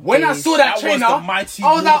 Oh my When I saw that trainer, was the mighty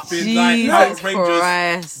I was like, Wolfing, like, Power Jesus Rangers.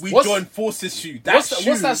 Christ. We What's- joined forces shoe.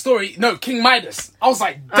 What's that story? No, King Midas. I was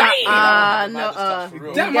like, damn.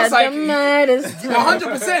 Damn, I was like,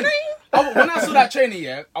 100%. When I saw that trainer,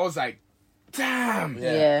 yeah, I was like, damn.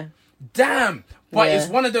 Yeah. Damn. But Yeah. it's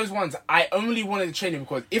one of those ones, I only wanted the trainer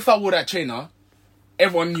because if I wore that trainer,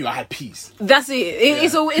 everyone knew I had peace. That's it.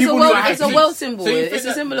 It's a People knew I world. had It's a peace. world symbol. you It's think a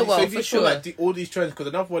that- symbol of so if wealth you for feel sure. like all these trends, because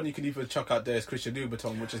another one you can even chuck out there is Christian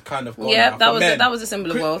Louboutin, which is kind of gone Yeah, now. that For was men. that was a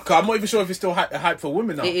symbol of wealth. 'Cause I'm not even sure if it's still hype for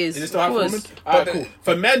women now. It is, Is it still of hype for course. women? But cool.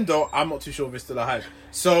 For men though, I'm not too sure if it's still a hype.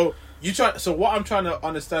 So So what I'm trying to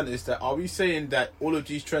understand is that are we saying that all of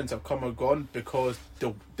these trends have come and gone because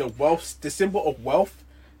the symbol of wealth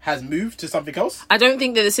has moved to something else? I don't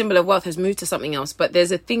think that the symbol of wealth has moved to something else, but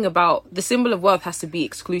there's a thing about the symbol of wealth has to be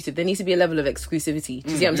exclusive. There needs to be a level of exclusivity.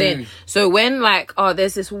 Do you see what I'm saying? So when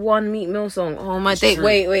there's this one Meek Mill song. Oh my day, true.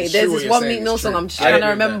 wait, It's there's true what this you're one saying, Meek Mill it's song. true. I'm just I trying to agree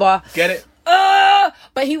with that. remember. Get it?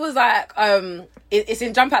 But he was like, it's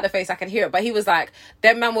in Jump Out the Face, I can hear it, but he was like,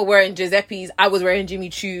 them man were wearing Giuseppe's, I was wearing Jimmy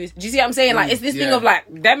Choo's. Do you see what I'm saying? Like, it's this thing yeah. of like,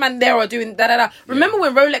 them man there are doing da-da-da. Remember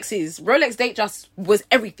when Rolex Date Just was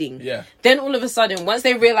everything? Yeah. Then all of a sudden, once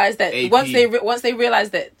they realized that, AP. once they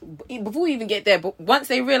realized that, before we even get there, but once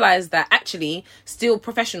they realized that actually still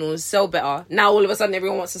professionals sell better, now all of a sudden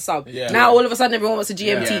everyone wants a sub. Yeah. Now all of a sudden everyone wants a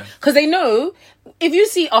GMT. Yeah. Because they know, if you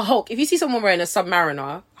see a Hulk, if you see someone wearing a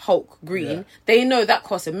Submariner Hulk green, Yeah. they know that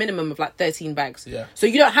costs a minimum of like 13 bags. Yeah. So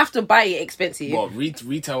you don't have to buy it expensive. What,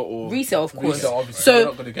 retail or... Resale, of course. Resale, obviously. You're So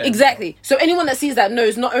not gonna get it. exactly. So anyone that sees that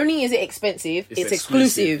knows not only is it expensive, it's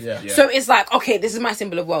exclusive. exclusive, yeah. So it's like, okay, this is my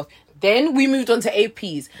symbol of wealth. Then we moved on to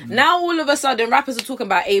APs. Now all of a sudden rappers are talking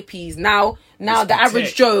about APs. Now the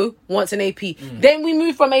average Patek. Joe wants an AP. Then we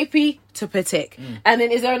moved from AP to Patek. And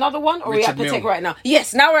then is there another one? Or are we at Richard Patek Mille. right now?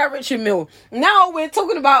 Yes, now we're at Richard Mille. Now we're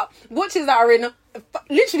talking about watches that are in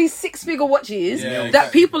literally 6-figure watches Yeah, that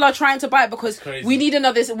exactly. people are trying to buy because crazy. we need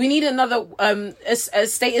another a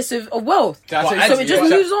status of wealth. Can I So tell it you- just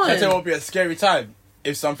can I- moves on. Can I tell you what would be a scary time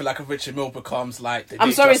if something like a Richard Mille becomes like the I'm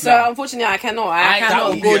Date sorry, Just sir. Now? Unfortunately, I cannot. I that cannot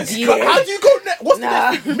would go be a deep. scary- How do you go next? What's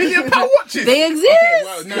Nah. the next? £1 million watches? They exist. Okay,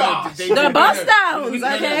 well, no, Gosh. The bust downs,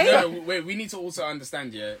 okay? No, wait, we need to also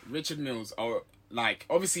understand, yeah, Richard Milles are, like,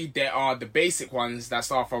 obviously there are the basic ones that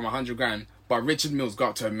start from 100 grand, but Richard Milles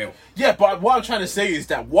got to a mil. Yeah, but what I'm trying to say is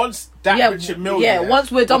that once that Yeah, Richard Mille... yeah,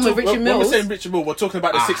 once we're done with Richard When Milles- we're saying Richard Mille, we're talking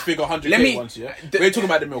about the 6-figure 100K let me- ones, yeah? the- We're talking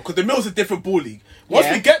about the Mille, because the Mille's a different ball league. Once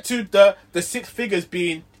Yeah. we get to the 6 figures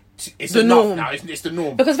being... It's The enough norm. now, it's the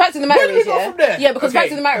norm. Because fact of the Where matter do we is, go yeah, from there? yeah. Because Okay.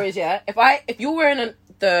 fact of the matter is, yeah, if you're wearing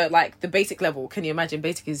the basic level, can you imagine?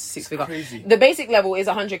 Basic is 6-figure. crazy. The basic level is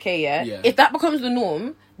 100K. Yeah? Yeah. If that becomes the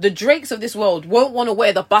norm, the Drakes of this world won't want to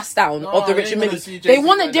wear the bust down of the you Richard ain't gonna Mille. see They Jay-Z want a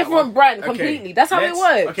wear that one. different brand completely. That's how it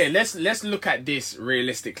works. Okay, let's look at this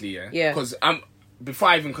realistically, yeah? Yeah. Because before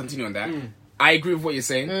I even continue on that, I agree with what you're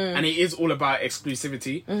saying, and it is all about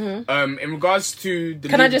exclusivity. In regards to the...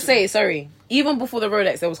 Can I just say, sorry, even before the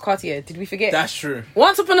Rolex, there was Cartier. Did we forget? That's true.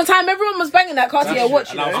 Once upon a time, everyone was banging that Cartier That's true.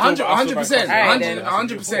 watch. You And I know? was 100%. Alright, then.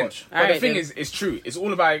 100%. But Alright, the thing then. is, it's true. It's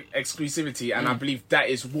all about exclusivity, and I believe that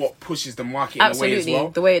is what pushes the market in a way as Absolutely, well.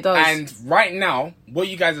 the way it does. And right now, what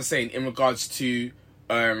you guys are saying in regards to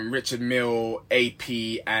Richard Mille, AP,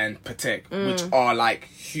 and Patek, which are like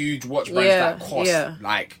huge watch brands Yeah, that cost yeah.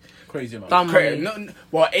 like... Crazy, man. Dumb money.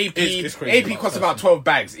 Well, AP It's crazy, AP man, costs personally. about 12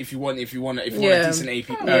 bags if you want a decent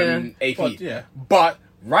AP. But, yeah. But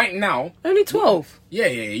right now, Only 12. yeah,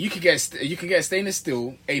 you could get a stainless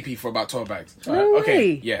steel AP for about 12 bags. No Okay,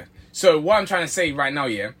 way. yeah. So what I'm trying to say right now,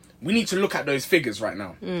 yeah, we need to look at those figures right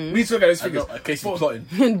now. We need to look at those figures. In case you're plotting.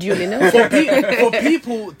 Do you know? For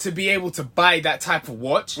people to be able to buy that type of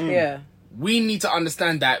watch, Yeah. we need to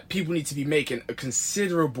understand that people need to be making a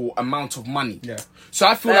considerable amount of money. Yeah. So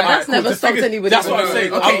I feel That's like never the stopped figures- anybody. that's from what I'm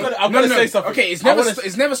doing saying. it. I'm gonna say something. Okay, it's I never wanna-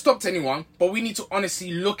 it's never stopped anyone, but we need to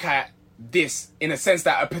honestly look at this in a sense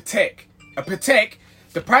that a Patek,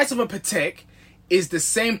 the price of a Patek is the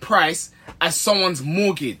same price as someone's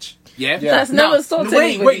mortgage. Yeah, That's never stopped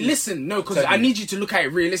Wait, anybody. listen, no, because Tell I me. need you to look at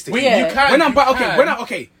it realistically. Yeah. You can. When I'm you but can.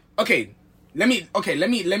 okay. Let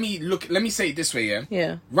me say it this way, yeah.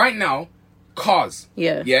 Yeah. Right now, cars.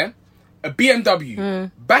 Yeah. Yeah. A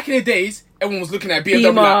BMW. Back in the days, everyone was looking at BMW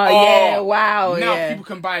Beamer, like, oh, yeah, wow, Now yeah. people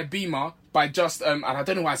can buy a Beamer by just and I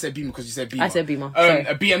don't know why I said Beamer because you said Beamer. I said Beamer, sorry.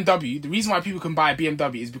 A BMW. The reason why people can buy a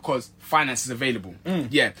BMW is because finance is available.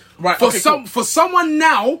 Yeah. Right, For okay, for someone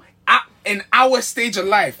now in our stage of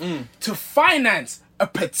life to finance a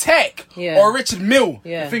Patek or a Richard Mille.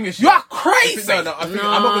 Yeah. The thing is, You are crazy. No, I think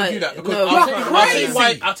I'm not gonna do that because No,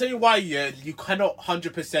 I'll tell you why. Yeah, you cannot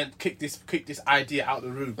 100% kick this idea out of the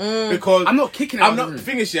room because I'm not kicking it out of the room. The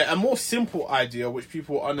thing is, a more simple idea which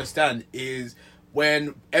people understand is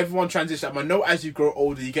when everyone transitions. I know as you grow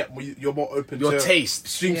older, you're more open Your to taste.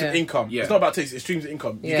 streams of income. Yeah. It's not about taste; it's streams of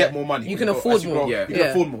income. You Yeah. get more money. You can as afford you more. grow, Yeah. You can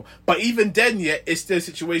afford more. But even then, it's still a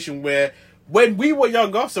situation where. When we were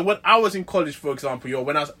younger, so when I was in college, for example,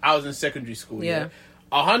 when I was in secondary school,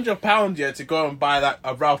 £100, to go and buy like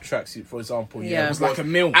a Ralph tracksuit, for example, Yeah. was like a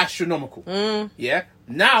meal. astronomical. Yeah.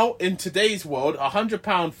 Now in today's world,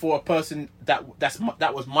 £100 for a person that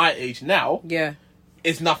was my age now Yeah.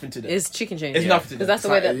 is nothing to them. It's chicken change. It's nothing to Because them.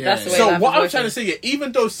 that's the way So life what is I'm trying to working. say,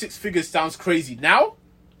 even though 6 figures sounds crazy now,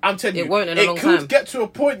 I'm telling you, It won't in a long could time. get to a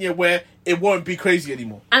point where it won't be crazy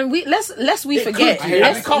anymore. And lest we It forget, could,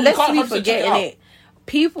 yeah. We can't lest 100% we forget check it in out. it.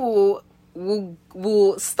 People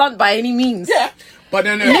will stunt by any means. Yeah. But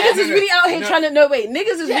no. Niggas is really out here no. trying to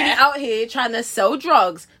niggas is really out here trying to sell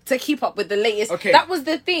drugs to keep up with the latest. Okay. That was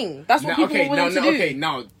the thing. That's what people were willing to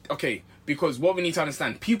do. Okay, because what we need to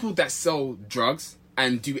understand, people that sell drugs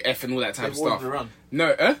and do F and all that type of They've always stuff. been around.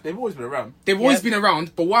 No, They've always been around. They've always been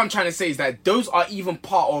around, but what I'm trying to say is that those are even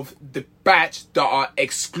part of the batch that are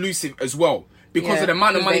exclusive as well. Because Yeah, of the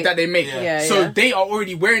amount of because money they- that they make. Yeah, So yeah. they are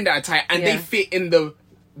already wearing that attire and they Yeah. fit in the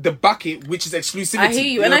bucket which is exclusivity. I hear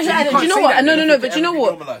you, and know, I so hear. can't Do you know say what? that. No, but you know Everything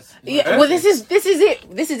what? normalised. Yeah. Well, this is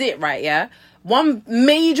it. This is it, right? Yeah. One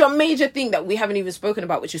major thing that we haven't even spoken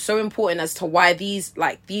about, which is so important as to why these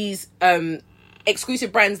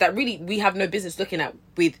exclusive brands that really we have no business looking at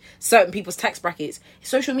with certain people's tax brackets, is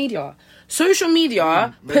social media. Social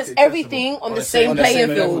media makes puts it everything accessible. on the same on the playing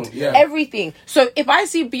same field. level, yeah. Everything. So if I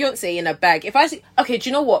see Beyonce in a bag, do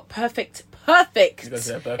you know what? Perfect gonna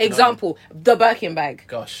say a Birkin, example. The Birkin bag.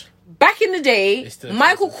 Gosh. Back in the day, It's still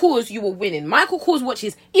Michael Kors, you were winning. Michael Kors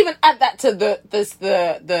watches, even add that to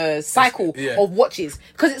the cycle Yeah. of watches,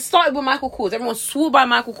 because it started with Michael Kors. Everyone swore by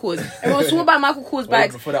Michael Kors. Everyone swore by Michael Kors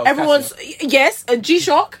bags. before that was Everyone's yes, a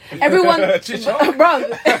G-Shock. Everyone, G-Shock? bro.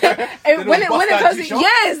 And when it bust that comes to G-Shock?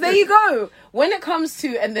 yes, there you go. When it comes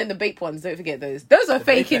to and then the Bape ones, don't forget those. Those are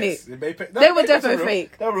fake, innit? They were definitely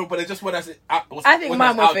fake. They were real, but they just weren't as I think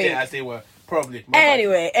mine were out fake. there as they were. Probably.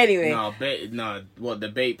 Anyway. What the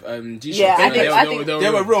Bape G-Shock? Yeah, I think They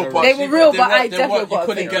were real, but They were real, but I you definitely got a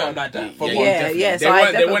couldn't fake get one. them like that. For Yeah, one, Yeah, definitely. yeah. So They I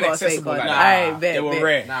weren't definitely got a accessible fake one. like All that. right, bet, They were bet.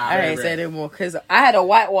 rare. I Very ain't say rare. anymore because I had a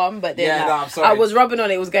white one, but then Yeah, no, I'm sorry. I was rubbing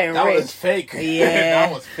on it. It was getting That red. was fake. Yeah.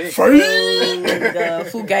 That was fake. The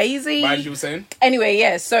As Fugazi. you were saying? Anyway,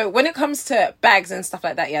 yeah. So when it comes to bags and stuff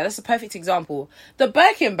like that, yeah, that's a perfect example. The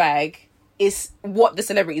Birkin bag is what the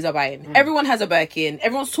celebrities are buying. Everyone has a Birkin.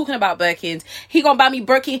 Everyone's talking about Birkins. He gonna buy me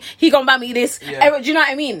Birkin. He gonna buy me this. Yeah. Do you know what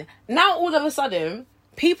I mean? Now all of a sudden,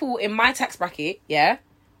 people in my tax bracket, yeah,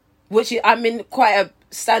 which is, I'm in quite a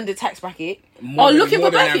standard tax bracket, are looking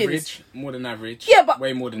for Birkins. More than average. Yeah, but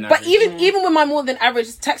way more than but average. even with my more than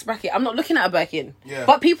average tax bracket, I'm not looking at a Birkin. Yeah.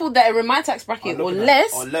 But people that are in my tax bracket Are or looking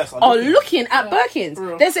less, are are looking. looking at Birkins.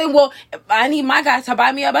 real. They're saying, "Well, I need my guy to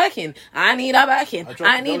buy me a Birkin. I need a Birkin.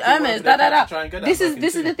 I I need don't think Hermes." they'll Da da da. try and get that This is Birkin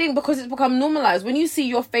this is too. the thing, because it's become normalized. When you see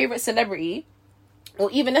your favorite celebrity, or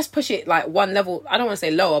even let's push it like one level, I don't want to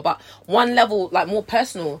say lower, but one level like more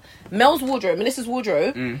personal. Mel's wardrobe, Melissa's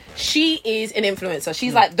wardrobe, she is an influencer.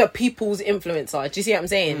 She's like the people's influencer. Do you see what I'm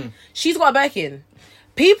saying? She's got a Birkin.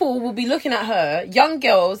 People will be looking at her, young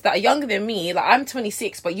girls that are younger than me, like I'm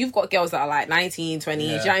 26, but you've got girls that are like 19, 20, do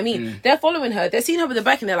you know what I mean? They're following her, they're seeing her with a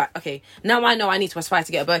Birkin, they're like, okay, now I know I need to aspire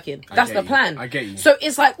to get a Birkin. That's get the you. plan. I get you. So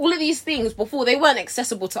it's like all of these things before, they weren't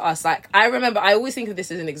accessible to us. Like I remember, I always think of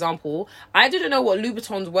this as an example. I didn't know what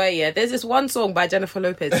Louboutins were, yeah. There's this one song by Jennifer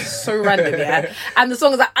Lopez, it's so random, yeah. And the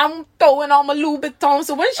song is like, I'm throwing on my Louboutin.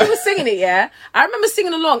 So when she was singing it, yeah, I remember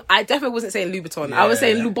singing along. I definitely wasn't saying Louboutin. I was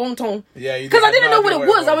saying Louboutin. Yeah, you Because I had didn't no know what idea it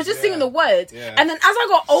was. I was just yeah. singing the word. Yeah. And then as I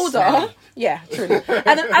got older, yeah, truly.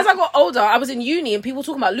 And then as I got older, I was in uni and people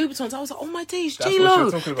talking about Louboutins. I was like, oh my days, That's what J-Lo. she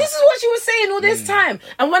was talking about. This is what she was saying all this time.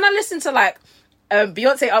 And when I listened to like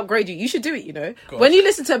Beyonce Upgrade You should do it, you know. Gosh. When you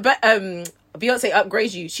listen to Beyonce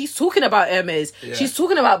Upgrade You, she's talking about Hermes, Yeah. she's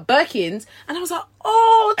talking about Birkins, and I was like,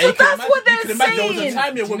 oh, so And you can that's imagine- what you can they're imagine there was a saying.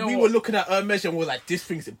 time here Do you when know we what? were looking at Hermes and we were like, this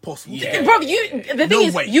thing's impossible to Yeah. get. Bro, the thing No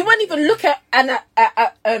is, way. you won't even look at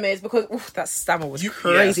Hermes because that stammer was Yeah,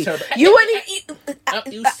 crazy. it's terrible. You won't even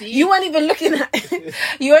You see? You weren't even looking at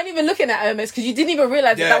you weren't even looking at Hermes because you didn't even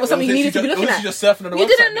realize that was something you needed to be looking at. Just surfing on the You website,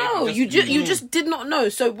 didn't mate. know. You just did not know.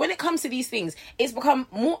 So when it comes to these things, it's become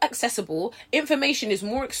more accessible. Information is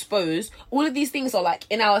more exposed. All of these things are like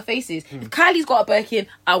in our faces. If Kylie's got a Birkin,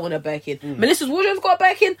 I want a Birkin. Melissa's wardrobe's got a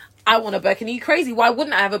Birkin, I want a Birkin. Are you crazy? Why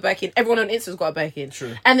wouldn't I have a Birkin? Everyone on Insta's got a Birkin.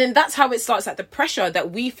 True. And then that's how it starts, like the pressure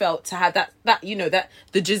that we felt to have that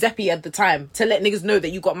the Giuseppe at the time to let niggas know that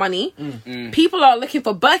you got money. People are looking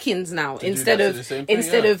for Birkins now instead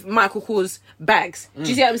of Michael Kors bags. Do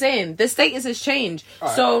you see what I'm saying? The status has changed.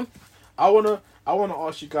 Right. So I wanna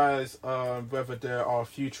ask you guys whether there are a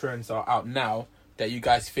few trends that are out now that you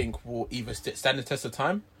guys think will either stand the test of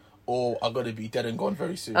time or are going to be dead and gone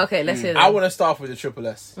very soon. okay, let's hear that. I want to start off with the Triple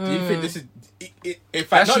S. Do you think this is, in fact,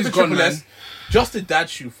 That not shoe's the gone, Triple man. S, just the dad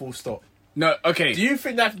shoe? Full stop. No, okay. Do you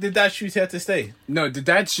think that the dad shoe's here to stay? No, the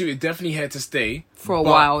dad shoe is definitely here to stay. For a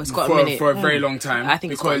but while. It's got a minute. For a very long time. I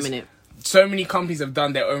think it's got a minute. So many companies have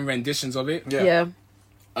done their own renditions of it. Yeah.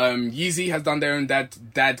 Yeezy has done their own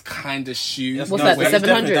dad kind of shoe. Yes, What's that, the it's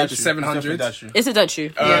definitely 700? dad The shoe. 700. It's definitely dad shoe. It's a dud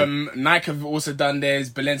shoe. Yeah. Nike have also done theirs.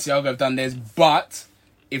 Balenciaga have done theirs. But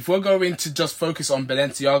if we're going to just focus on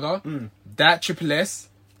Balenciaga, that Triple S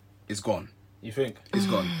is gone. You think? It's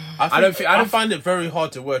gone. I find it very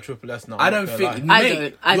hard to wear Triple S now. I I'm don't not gonna think.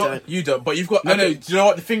 lie. I don't. You don't, but you've got. No, no. Do you know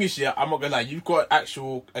what the thing is? Yeah, I'm not gonna lie. You've got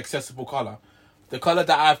actual accessible color. The color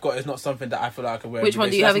that I've got is not something that I feel like I can wear. Which every one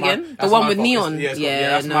day, do you so have that's again? that's The one my with fault. neon?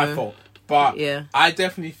 That's no. my fault. But Yeah. I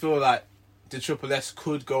definitely feel like the Triple S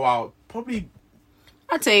could go out probably.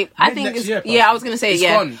 I'd say, I think next it's, year, yeah, I was going to say, It's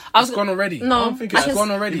yeah. gone. I was It's gone already. No, I don't think I it's can,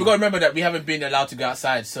 gone already. You've got to remember that we haven't been allowed to go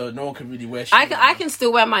outside, so no one can really wear shoes. I can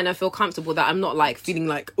still wear mine and feel comfortable that I'm not like feeling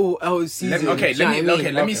like, oh, season. Let me Do you know what I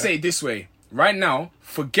mean? let me say it this way. Right now,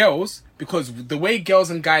 for girls, because the way girls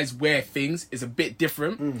and guys wear things is a bit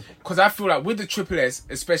different. Because I feel like with the Triple S,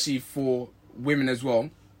 especially for women as well,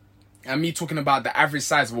 and me talking about the average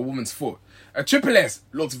size of a woman's foot, a Triple S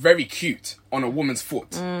looks very cute on a woman's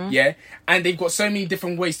foot, yeah? And they've got so many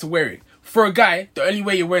different ways to wear it. For a guy, the only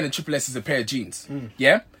way you're wearing a Triple S is a pair of jeans,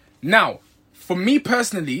 yeah? Now, for me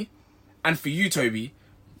personally, and for you, Toby,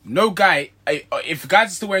 no guy, if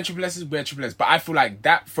guys are still wearing Triple S's, wear Triple S. But I feel like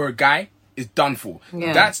that, for a guy, is done for.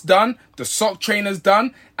 Yeah. That's done. The sock trainer's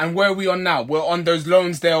done. And where are we on now? We're on those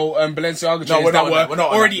Lonsdale Balenciaga trainers we're that not on that. We're were not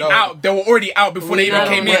on already that. No. out. They were already out before they even not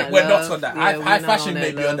came on in. that. We're not on that. Yeah, High we're fashion not may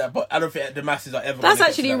on be that, on no. that, but I don't think the masses are ever. That's gonna get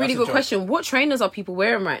actually to a that. really That's good joke. question. What trainers are people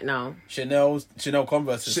wearing right now? Chanel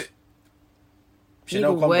Converses. Shit.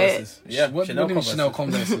 Chanel People wear- Converses. Yeah, What Chanel do you mean Converses. Chanel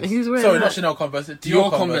Converses? Who's wearing Sorry, that? not Chanel Converses.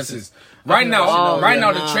 Dior Converses. Right now, Oh, right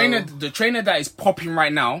now, no. the trainer that is popping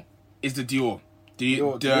right now is the Dior. The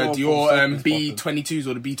Dior Dior is B22s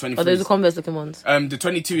or the B23s. Oh, those are Converse looking ones. The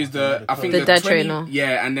 22 is I think The the dad 20, trainer.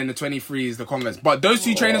 Yeah, and then the 23 is the Converse. But those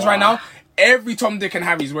two trainers right now, every Tom, Dick, and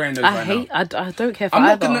Harry's wearing those right now. I don't care for I'm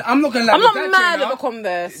either. not gonna lie. I'm the not dad mad trainer- at the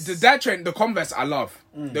Converse. The Converse I love.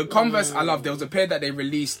 The Converse I love. There was a pair that they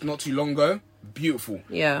released not too long ago. Beautiful.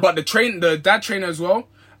 Yeah. But the dad trainer as well.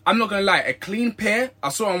 I'm not gonna lie. A clean pair. I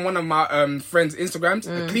saw on one of my friends' Instagrams.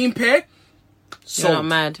 A clean pair. You're Sold. not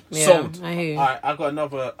mad. Yeah, Sold. I hear you. Alright, I got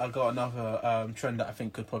another trend that I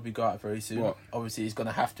think could probably go out very soon. What? Obviously, it's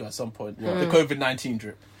gonna have to at some point. The COVID-19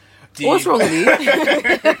 drip. What's wrong with you? Where's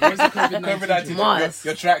the COVID-19? COVID-19 drip. Mask.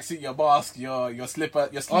 Your tracksuit, your mask, your slipper,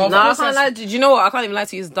 your Oh, sleeve. No, I course can't lie. Do you know what? I can't even lie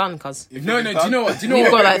to you. It's done, cuz. No. Do you know what?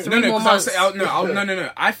 We've got like 3 no, more 'cause I'll months. say, no.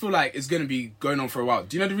 I feel like it's gonna be going on for a while.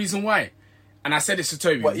 Do you know the reason why? And I said this to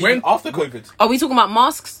Toby. What, even after COVID? Are we talking about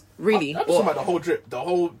masks? Really? I'm talking about the whole drip, the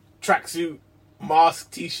whole tracksuit, mask,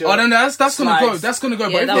 t-shirt. Oh no, that's gonna go. slides. That's gonna go.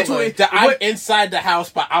 Yeah, But if that we're will talking, go. That I'm inside the house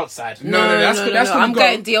but outside. No, that's gonna I'm go.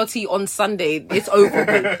 getting DLT on Sunday. It's over.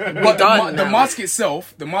 We're But done. the now. mask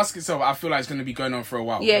itself, I feel like it's going to be going on for a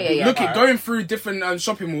while. Yeah. Look at going through different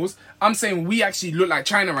shopping malls. I'm saying we actually look like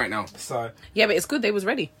China right now. Yeah, but it's good. They was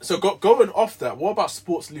ready. So going off that, what about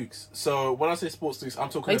sports Lukes? So when I say sports Lukes, I'm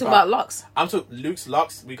talking Are you talking about Lux? I'm talking Luke's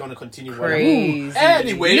Lux. We're gonna continue. Crazy.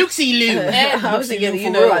 Anyway, Luxy Lou. I was thinking, you for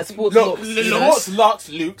know, real. like sports Look, looks. you know? sports Lux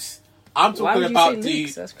Luke's. I'm Why talking would you about say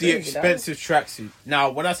Luke's? That's the crazy, expensive tracksuit. Now,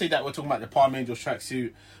 when I say that, we're talking about the Palm Angels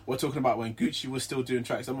tracksuit. We're talking about when Gucci was still doing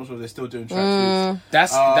tracks. I'm not sure they're still doing tracksuits.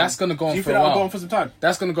 That's going to go Do on you for think a that'll while. go on for some time?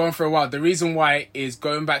 That's going to go on for a while. The reason why is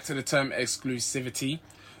going back to the term exclusivity.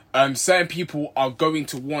 certain people are going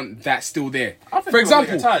to want that still there. I think For example,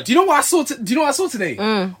 we're getting tired. do you know what I saw? Do you know what I saw today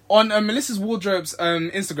on Melissa's Wardrobe's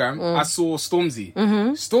Instagram? I saw Stormzy.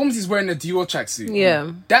 Stormzy's wearing a Dior tracksuit.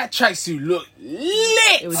 Yeah. that tracksuit looked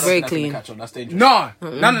lit. It was very That's gonna clean. catch on. That's dangerous. No.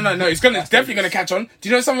 It's definitely gonna catch on. Do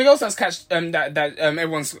you know something else that's that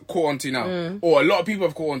everyone's caught onto now, or a lot of people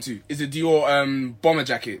have caught onto? Is the Dior bomber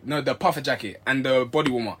jacket? No, the puffer jacket and the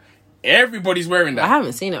body warmer. Everybody's wearing that. I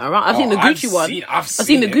haven't seen it around. I've seen the Gucci one. I've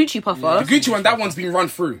seen the it. Gucci puffer. The Gucci one, that one's been run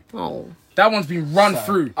through. Oh. That one's been run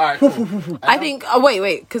through. All right, cool. I think. Oh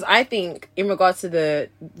wait, because I think in regards to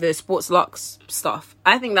the sports luxe stuff,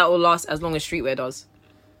 I think that will last as long as streetwear does.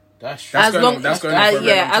 That's true. That's As going long, on- that's going on for a very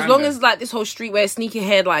yeah, long as time long then. as like this whole streetwear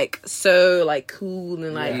sneakerhead, like so, like cool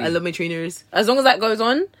and like I love my trainers. As long as that goes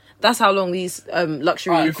on, that's how long these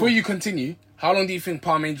luxury. Before you continue, how long do you think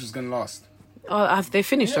Palm Angel's gonna last? Oh, have they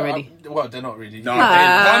finished already? Well, they're not really. No,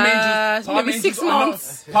 Maybe 6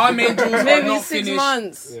 months. Palm Angels are Maybe not 6 finished.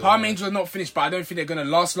 months. Palm Angels are not finished, but I don't think they're gonna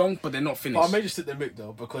last long. But they're not finished. Palm Angels took the mick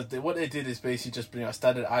though, because what they did is basically just bring out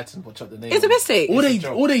standard items, but chuck the name. It's a on it. mistake.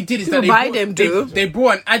 All they did is People that buy brought, them, dude. they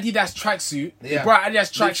brought an Adidas tracksuit. They Yeah. brought an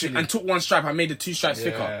Adidas tracksuit Literally. and took one stripe and made the two stripes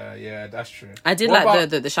thicker. Yeah, that's true. I did What like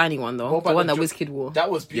about- the shiny one though, what about the one the that jo- WizKid wore.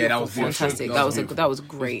 That was beautiful. Yeah, that was beautiful. Fantastic. That That was was beautiful. that was It was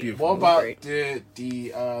great. beautiful. What about Great.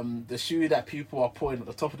 the shoe that people are putting at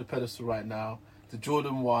the top of the pedestal right now? The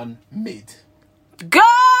Jordan 1 mid. God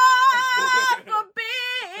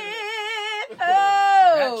forbid!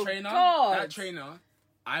 Oh, That trainer,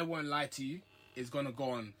 I won't lie to you, is gonna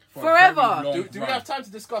go on for Forever. A very long Do we run. have time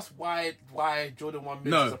to discuss why Jordan 1 mid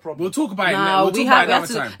is No, a problem? we'll talk about it. No, We'll we talk have, about it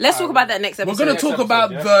another time. let's talk about that next We're episode. gonna talk episode,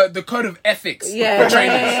 about yeah. the code of ethics Yeah, for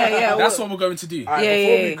trainers. yeah. That's what we're going to do. All right, Yeah,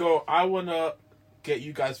 before yeah, we yeah. go, I wanna get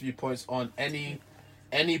you guys' viewpoints on any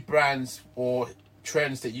brands or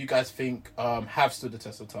trends that you guys think have stood the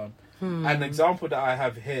test of time. An example that I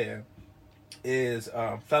have here is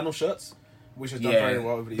flannel shirts, which has done Yeah. very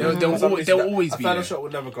well over the They'll- years. they'll For some al- reason, they'll always a be flannel there. shirt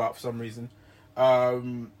would never go up for some reason.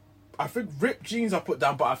 I think ripped jeans I put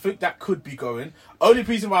down, but I think that could be going. Only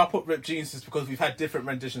reason why I put ripped jeans is because we've had different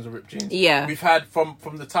renditions of ripped jeans. Yeah. We've had from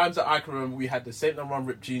the times that I can remember, we had the Saint Laurent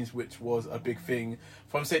ripped jeans, which was a big thing.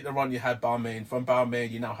 From Saint Laurent, you had Balmain. From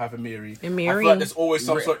Balmain, you now have Amiri. I Amiri. feel like there's always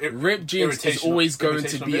some sort of Ripped jeans is irritation- always going to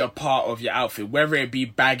irritation be of a it. part of your outfit, whether it be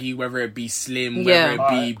baggy, whether it be slim, Yeah. whether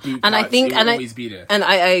it be boot And I cuts, think, it will and always be there.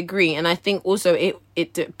 I agree, and I think also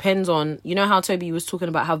it depends on, you know how Toby was talking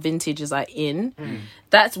about how vintage is like in.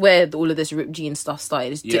 That's where all of this ripped jean stuff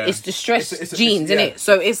started. Yeah. It's distressed It's jeans, yeah. isn't it?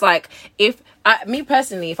 So it's like me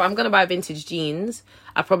personally, if I'm gonna buy vintage jeans,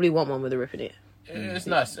 I probably want one with a rip in it. Yeah, it's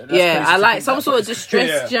nice. That's Yeah, crazy I to like think some that, sort of but it's- distressed.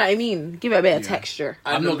 yeah. Do you know what I mean? Give it a bit of texture.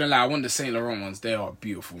 I'm not gonna lie, I want the Saint Laurent ones. They are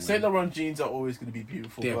beautiful. Man. Saint Laurent jeans are always going to be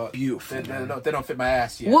beautiful. They're but beautiful, They, man. they don't fit my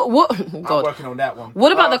ass yet. What? I'm God. working on that one.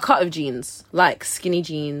 What about the cut of jeans? Like skinny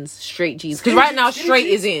jeans, straight jeans? Because right now, skinny straight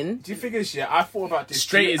jeans? is in. Do you think it's I thought about this.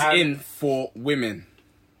 Straight is and in for women.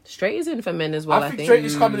 Straight is in for men as well, I I think think. straight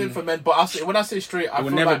is coming in for men, but when I say straight, I It will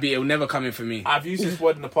feel never like be. It will never come in for me. I've used this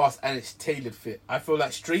word in the past, and it's tailored fit. I feel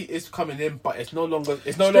like straight is coming in, but it's no longer.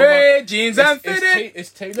 Straight jeans and fitted. It's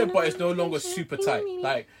tailored, but it's no longer super tight.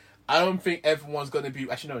 Like I don't think everyone's gonna be.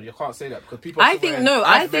 Actually, no, you can't say that because people. I think no.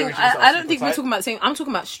 I think I don't think we're talking about. about the same. I'm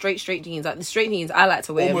talking about straight jeans. Like the straight jeans I like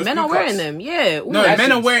to wear. Almost Men are boot wearing cuts. them. Yeah. No, That's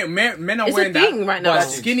men are jeans. wearing men are It's a wearing thing that. right But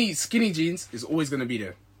now. skinny jeans is always gonna be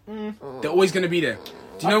there. They're always gonna be there.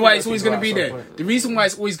 Do you know why it's always going to be there? The reason why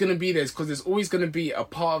it's always going to be there is because there's always going to be a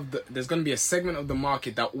part of there's going to be a segment of the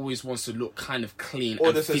market that always wants to look kind of clean Or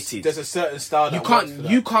and there's fitted. a certain style. That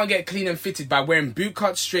You can't get clean and fitted by wearing boot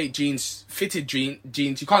cut straight jeans, fitted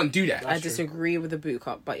jeans. You can't do that. I disagree with the boot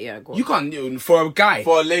cut, but yeah, go on. You can't for a guy.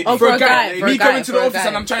 for a lady. Oh, for for a a guy. guy, for Me a guy, going to for the a office guy,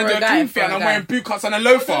 and I'm trying for to a do a guy, clean for fit and a I'm guy. wearing boot cuts and a Then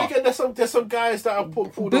loafer. again, there's some guys that are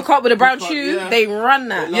pulled boot cut with a brown boot shoe, cut, yeah. they run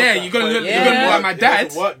that. Love Yeah, that, you're gonna but look. it You're gonna Yeah. look like my It dad.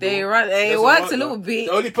 doesn't work, They though. run. It Doesn't works work, a little though. bit.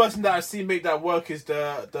 The only person that I've seen make that work is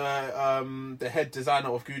the head designer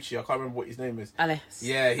of Gucci. I can't remember what his name is. Alex.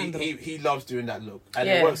 Yeah, he loves doing that look, and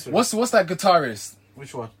Yeah. it works for him. What's that guitarist?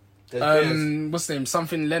 Which one? There's Bears. What's the name?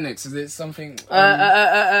 Something Lennox. Is it something?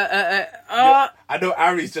 I know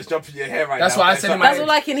Ari's just jumping your hair right That's now. what I but said it's in my That's head.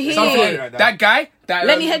 all I can hear. Something. right now. That guy. That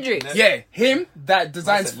Lenny Hendricks. Yeah, him that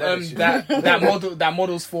designs Lennox, yeah. that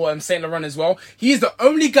models for Saint Laurent as well. He's the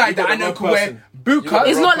only guy You that got I the know wrong can wear person. boot You got cuts. the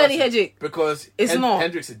It's wrong not Lenny person. Hendricks. because It's not.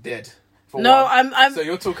 Hendrix is dead. For No, one. I'm. So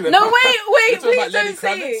you're talking No, about. wait, You're talking please about Lenny don't say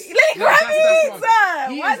Kravitz? it. Lenny No, that's Kravitz, one. sir.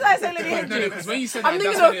 He Why is- did I say Lenny No, Hendrix? because when you said I'm that,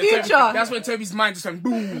 thinking that's of when Future. That's when Toby's mind just went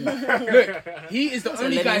boom. Look, he is the only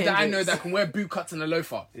Lenny guy that I know Hendrix. that can wear boot cuts and a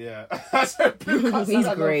loafer. Yeah. That's a blue cuts He's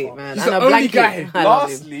and a great, loafer. man. He's And the a only blanket. guy. I love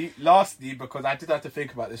him. Lastly, because I did have to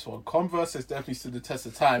think about this one. Converse has definitely stood the test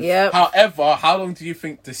of time. Yep. However, how long do you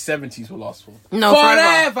think the 70s will last for? No,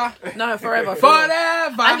 forever. Forever. No, forever.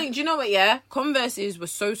 Forever. I think. Do you know what? Yeah, Converses were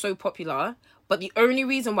so popular, but the only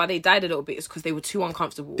reason why they died a little bit is because they were too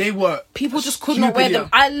uncomfortable. They were. People just could not wear them.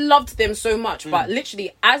 I loved them so much, but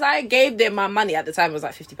literally, as I gave them my money at the time, it was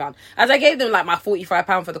like £50. As I gave them like my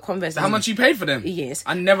 £45 for the Converse. How much you paid for them? Yes.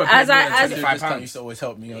 I never paid As more I- than as- £25. used to always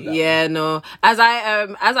help me on that. Yeah, no. As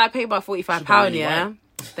I paid my £45, really yeah. right.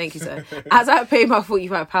 Thank you, sir. As I paid my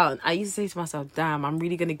 £45, I used to say to myself, "Damn, I'm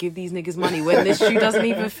really gonna give these niggas money when this shoe doesn't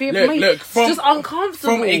even fit me. Look, It's just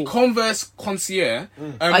uncomfortable." From a Converse concierge.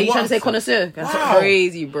 Are you trying to say connoisseur? That's Wow.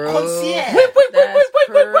 crazy, bro. Concierge.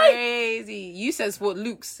 That's crazy. You said Sport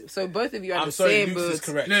Luke's, so both of you are I'm the sorry, same Luke's is boots.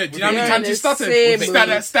 correct. Look, do you know With how many Yeah, times you the stuttered?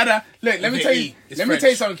 same Stutter. Look, let me With tell the you. E, it's Let me French. tell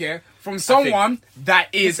you something here. From someone that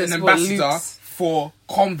is This an is what ambassador Luke's- for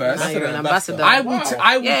Converse. Now you're an ambassador. I will.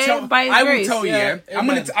 I will Yeah, tell. by his I will grace, tell you. yeah. Yeah.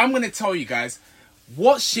 I'm gonna tell you guys.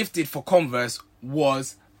 What shifted for Converse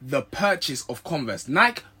was the purchase of Converse.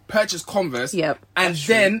 Nike purchased Converse. Yep. And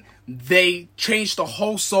then they changed the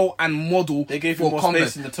whole sole and model. They gave it for more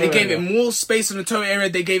Converse. space in the toe They gave area. it more space in the toe area.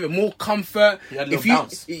 They gave it more comfort. You had a If little you,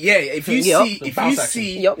 bounce. yeah, if you Yep. see, The if bounce you action.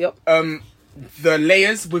 see, Yep. the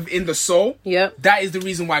layers within the sole. Yep. That is the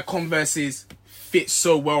reason why Converses fit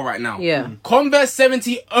so well right now. Yeah. Converse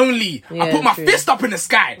 70 only. I Yeah, put my true. fist up in the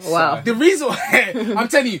sky. Wow. The reason why, I'm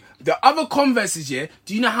telling you, the other Converses, yeah,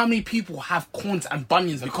 do you know how many people have corns and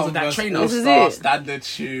bunions because of that Converse trainer? This is All-Star it. standard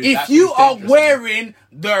shoe. If That you is are dangerous. wearing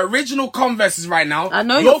the original Converses right now, I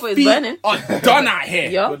know your foot is feet burning. are done out here.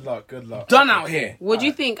 Yup. Good luck. Done out here. What do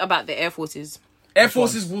you think about the Air Forces? Air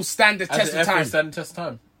Forces will stand the As test an of time. stand the test of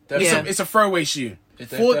time. Yeah. It's a throwaway shoe. They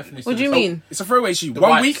For- definitely What do you stood the mean? It's a throwaway shoe. The 1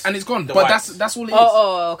 whites. week and it's gone. The But whites. that's all it is.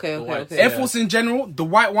 Okay. whites. Air Yeah. Force in general, the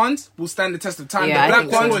white ones will stand the test of time. Yeah, I the think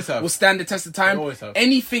black so. ones Always have. will stand the test of time. Always have.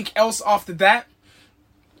 Anything else after that,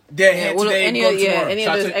 they're here today, any gone of tomorrow. any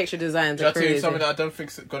Shall I of those tell- extra designs Shall I are tell you crazy. something that I don't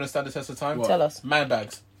think's going to stand the test of time? What? Tell us. Man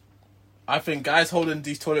bags. I think guys holding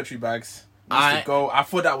these toiletry bags I- needs to go. I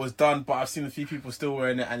thought that was done, but I've seen a few people still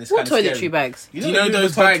wearing it, and it's What kind of toiletry bags? Do you know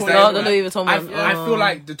those bags that- No, the Louis Vuitton I, one. I feel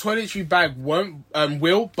like the toiletry bag won't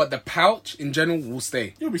will, but the pouch in general will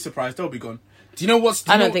stay. You'll be surprised; they'll be gone. Do you know what's?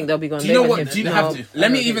 I don't think they'll be gone. Do you know They what? won't. Do you No. have to? Let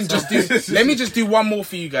I me don't even think just do. Let me just do one more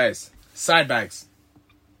for you guys. Side bags.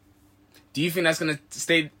 Do you think that's gonna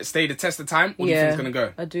stay the test of time, or do you think Yeah, it's gonna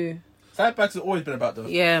go? I do. Side bags have always been about those.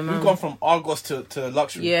 Yeah, man. We've gone from Argos to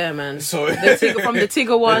luxury. Yeah, man. So From the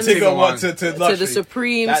Tigger one, the Tigger one to to to luxury. the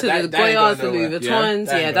Supreme, That- to that- the that ain't Goyards, the going Louis nowhere. Vuittons. Yeah, that ain't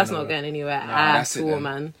Yeah, going that's not nowhere. going anywhere that's at it all, then.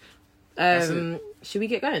 man. it. Should we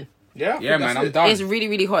get going? Yeah, Yeah, man, I'm done. It's really,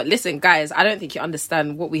 really hot. Listen, guys, I don't think you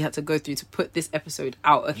understand what we had to go through to put this episode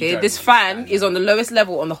out, okay? don't This fan understand, is on the lowest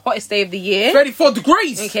level on the hottest day of the year. 34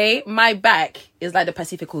 degrees. Okay? My back is like the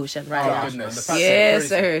Pacific Ocean right Oh, now. goodness. The patches are Yes, crazy.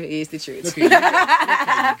 sir. It's the truth. Look at you. Look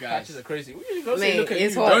at you Patches guys. are crazy. What you gonna Mate, say? Look at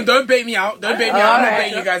it's you. hot. Don't bait me out. Don't bait me out. I'm not Alright.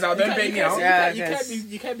 baiting you guys out. Don't bait me out.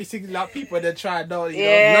 You can't be singling out people and then try no.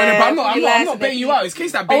 Yeah. No, but I'm not You guys baiting you out. It's in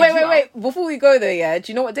case that Oh, baits wait, you wait, out. wait. Before we go there, yeah,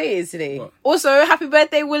 do you know what day it is today? What? Also, happy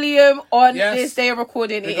birthday, William, on Yes. this day of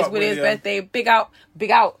recording. Big It is up, William's William. birthday. Big out. Big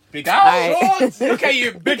out. Big out. Alright. Shorts. Look at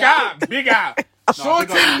you. Big out. Big out.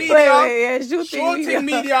 Shorting big up. media. Yeah, Shorting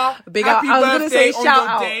media. Big Happy out. I was going to birthday say on shout your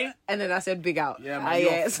out. day. And then I said big out. Yeah, man. Ah,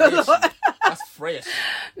 you're yeah. So, fresh. That's fresh.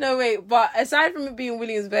 no, wait. But aside from it being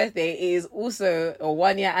William's birthday, it is also a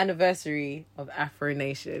 1-year anniversary of Afro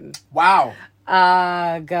Nation. Wow.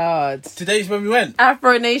 Ah, God. Today's when we went.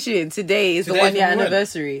 Afro Nation, today is the Today's 1-year when we went.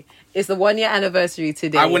 anniversary. It's the 1-year anniversary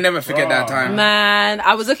today. I will never forget that Bro. time. Man,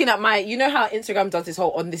 I was looking at you know how Instagram does this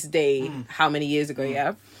whole on this day, how many years ago,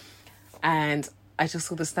 yeah? And I just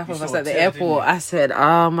saw the stuff of us saw at the a tear, didn't airport. you? I said,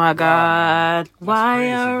 oh my God, why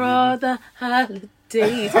crazy, are all the holidays? You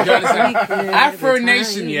understand? we could Afro have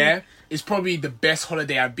Nation, time? yeah, is probably the best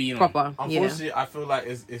holiday I've been on. Proper, yeah. Unfortunately, I feel like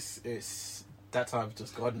it's that time's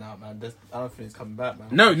just gone now, man. I don't think it's coming back, man.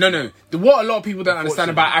 No. What a lot of people don't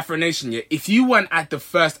understand Unfortunately. about Afro Nation, yeah, if you weren't at the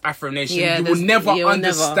first Afro Nation, Yeah, you will never you'll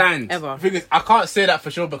understand. Ever. The thing is, I can't say that for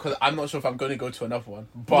sure because I'm not sure if I'm going to go to another one.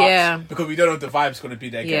 But Yeah. because we don't know if the vibe's going to be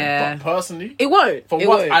there again. Yeah. But personally, It won't. from It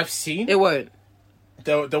what won't. I've seen, It won't.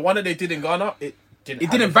 the one that they did in Ghana,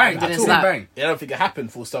 It didn't bang. Didn't It didn't slap. bang. I don't think it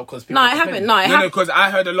happened full stop because No, it happened. No, it No, happened. because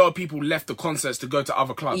I heard a lot of people left the concerts to go to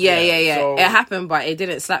other clubs. Yeah. So- It happened, but it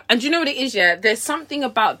didn't slap. And do you know what it is? Yeah, there's something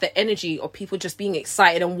about the energy of people just being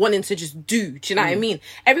excited and wanting to just do. Do you know what I mean?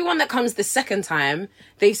 Everyone that comes the second time,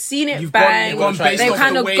 they've seen it You've bang. gone based They off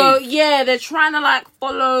kind the of wave. go, yeah. They're trying to like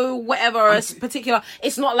follow whatever a particular.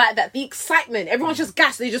 It's not like that. The excitement, everyone's just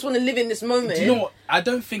gassed. They just want to live in this moment. Do you know what? I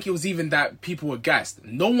don't think it was even that people were gassed.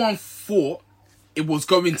 No one thought it was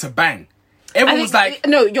going to bang. I Everyone think- was like,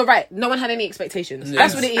 no, you're right. No one had any expectations.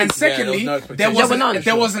 That's what it is. and secondly, there was no there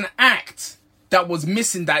expectation. was an act that was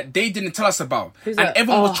missing that they didn't tell us about, Who's and that?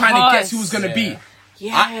 everyone was Oh, trying to guess who Huss. was going to be.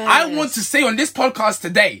 Yes. I want to say on this podcast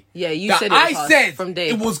today, Yeah, you that said it was I Huss said from day.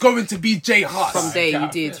 it was going to be Jay Huss. From day you Yeah.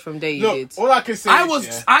 did. From day you Look, did. all I can say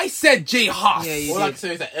I said Jay Huss. Yeah, you all I did. can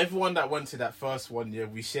say is that everyone that went to that first one,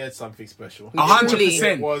 we shared something special.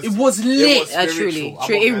 100%. It was lit. Truly, I'm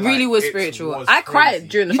true. not It gonna really lie, was it spiritual. was I cried crazy.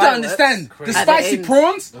 during the You don't fireworks. understand the At the spicy end.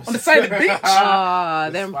 prawns on the side of the beach. Ah,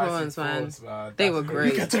 The them spicy prawns, man. prawns, man. They That's were what-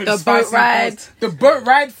 great. You get to The Spicy boat ride prawns. The boat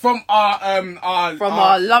ride from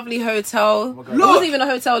our lovely hotel. God. It wasn't even a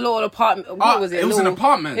hotel, a little apartment. What was it? It was an Little-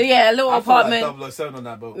 apartment. Yeah, a little I felt like apartment. 007 on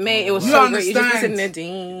that boat. Mate, it was You so great. You just understand? sitting there.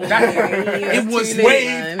 Ding, It was too late, wave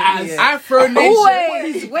man. as Yeah. Afro Nation.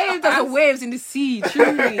 Always wave does the waves in the sea.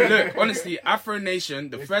 Truly. Look, honestly, Afro Nation,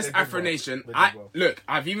 the first did Afro well. Nation. They did well.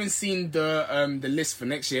 I've even seen the list for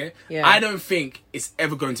next year. Yeah. I don't think it's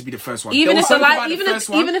ever going to be the first one. Even There if was the something line, about the even first if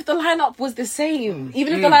one. even if the lineup was the same,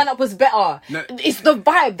 even if the lineup was better, No. it's the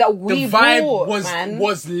vibe that we the vibe brought, was man.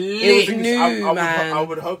 was It lit. was new, man. I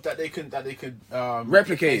would hope that they could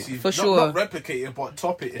Replicate. basically- For not- sure. not replicate it, but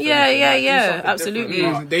top it. if Yeah, anything, yeah, like, do yeah, something absolutely.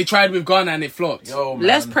 different. They tried with Ghana and it flopped. Yo, man.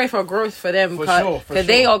 Let's pray for growth for them For because sure, for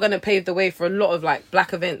they sure. are going to pave the way for a lot of like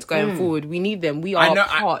black events going forward. We need them. We are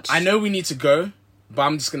part. I know we need to go, but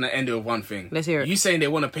I'm just gonna end it with one thing. Let's hear it. You saying they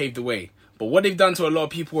want to pave the way, but what they've done to a lot of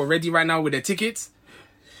people already right now with their tickets,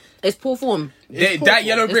 It's poor form. that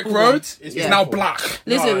yellow brick poor road form. is Yeah. now black.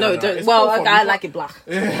 Listen, no, no, don't. it's Well, poor form. I You like it black.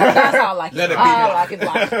 That's how I like Let it. it be I black. like it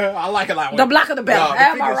black. I like it that way. The blacker the better. the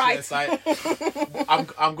Am thing I is, right?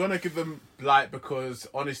 yes, I'm gonna give them light because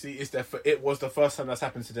honestly, it was the first time that's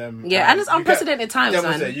happened to them. Yeah, and it's you get- unprecedented times, Yeah,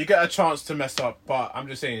 man. you get a chance to mess up, but I'm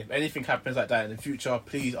just saying, if anything happens like that in the future,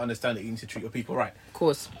 please understand that you need to treat your people right. Of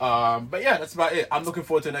course. But yeah, that's about it. I'm looking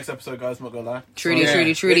forward to the next episode, guys. I'm not gonna lie. Truly,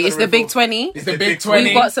 yeah. truly. It's the big 20. It's the The big big 20.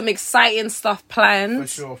 We've got some exciting stuff planned.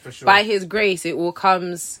 For sure. By His grace, it all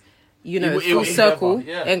comes, full will circle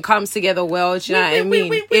together, yeah. and comes together well. Do you know what I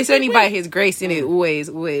mean? It's only by His grace, innit? Always,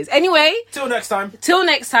 always. Anyway, Till next time. till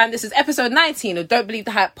next time, this is episode 19 of Don't Believe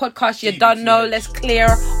the Hype podcast. You TBTH. don't know. Let's clear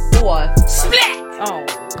or split.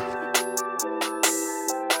 Oh.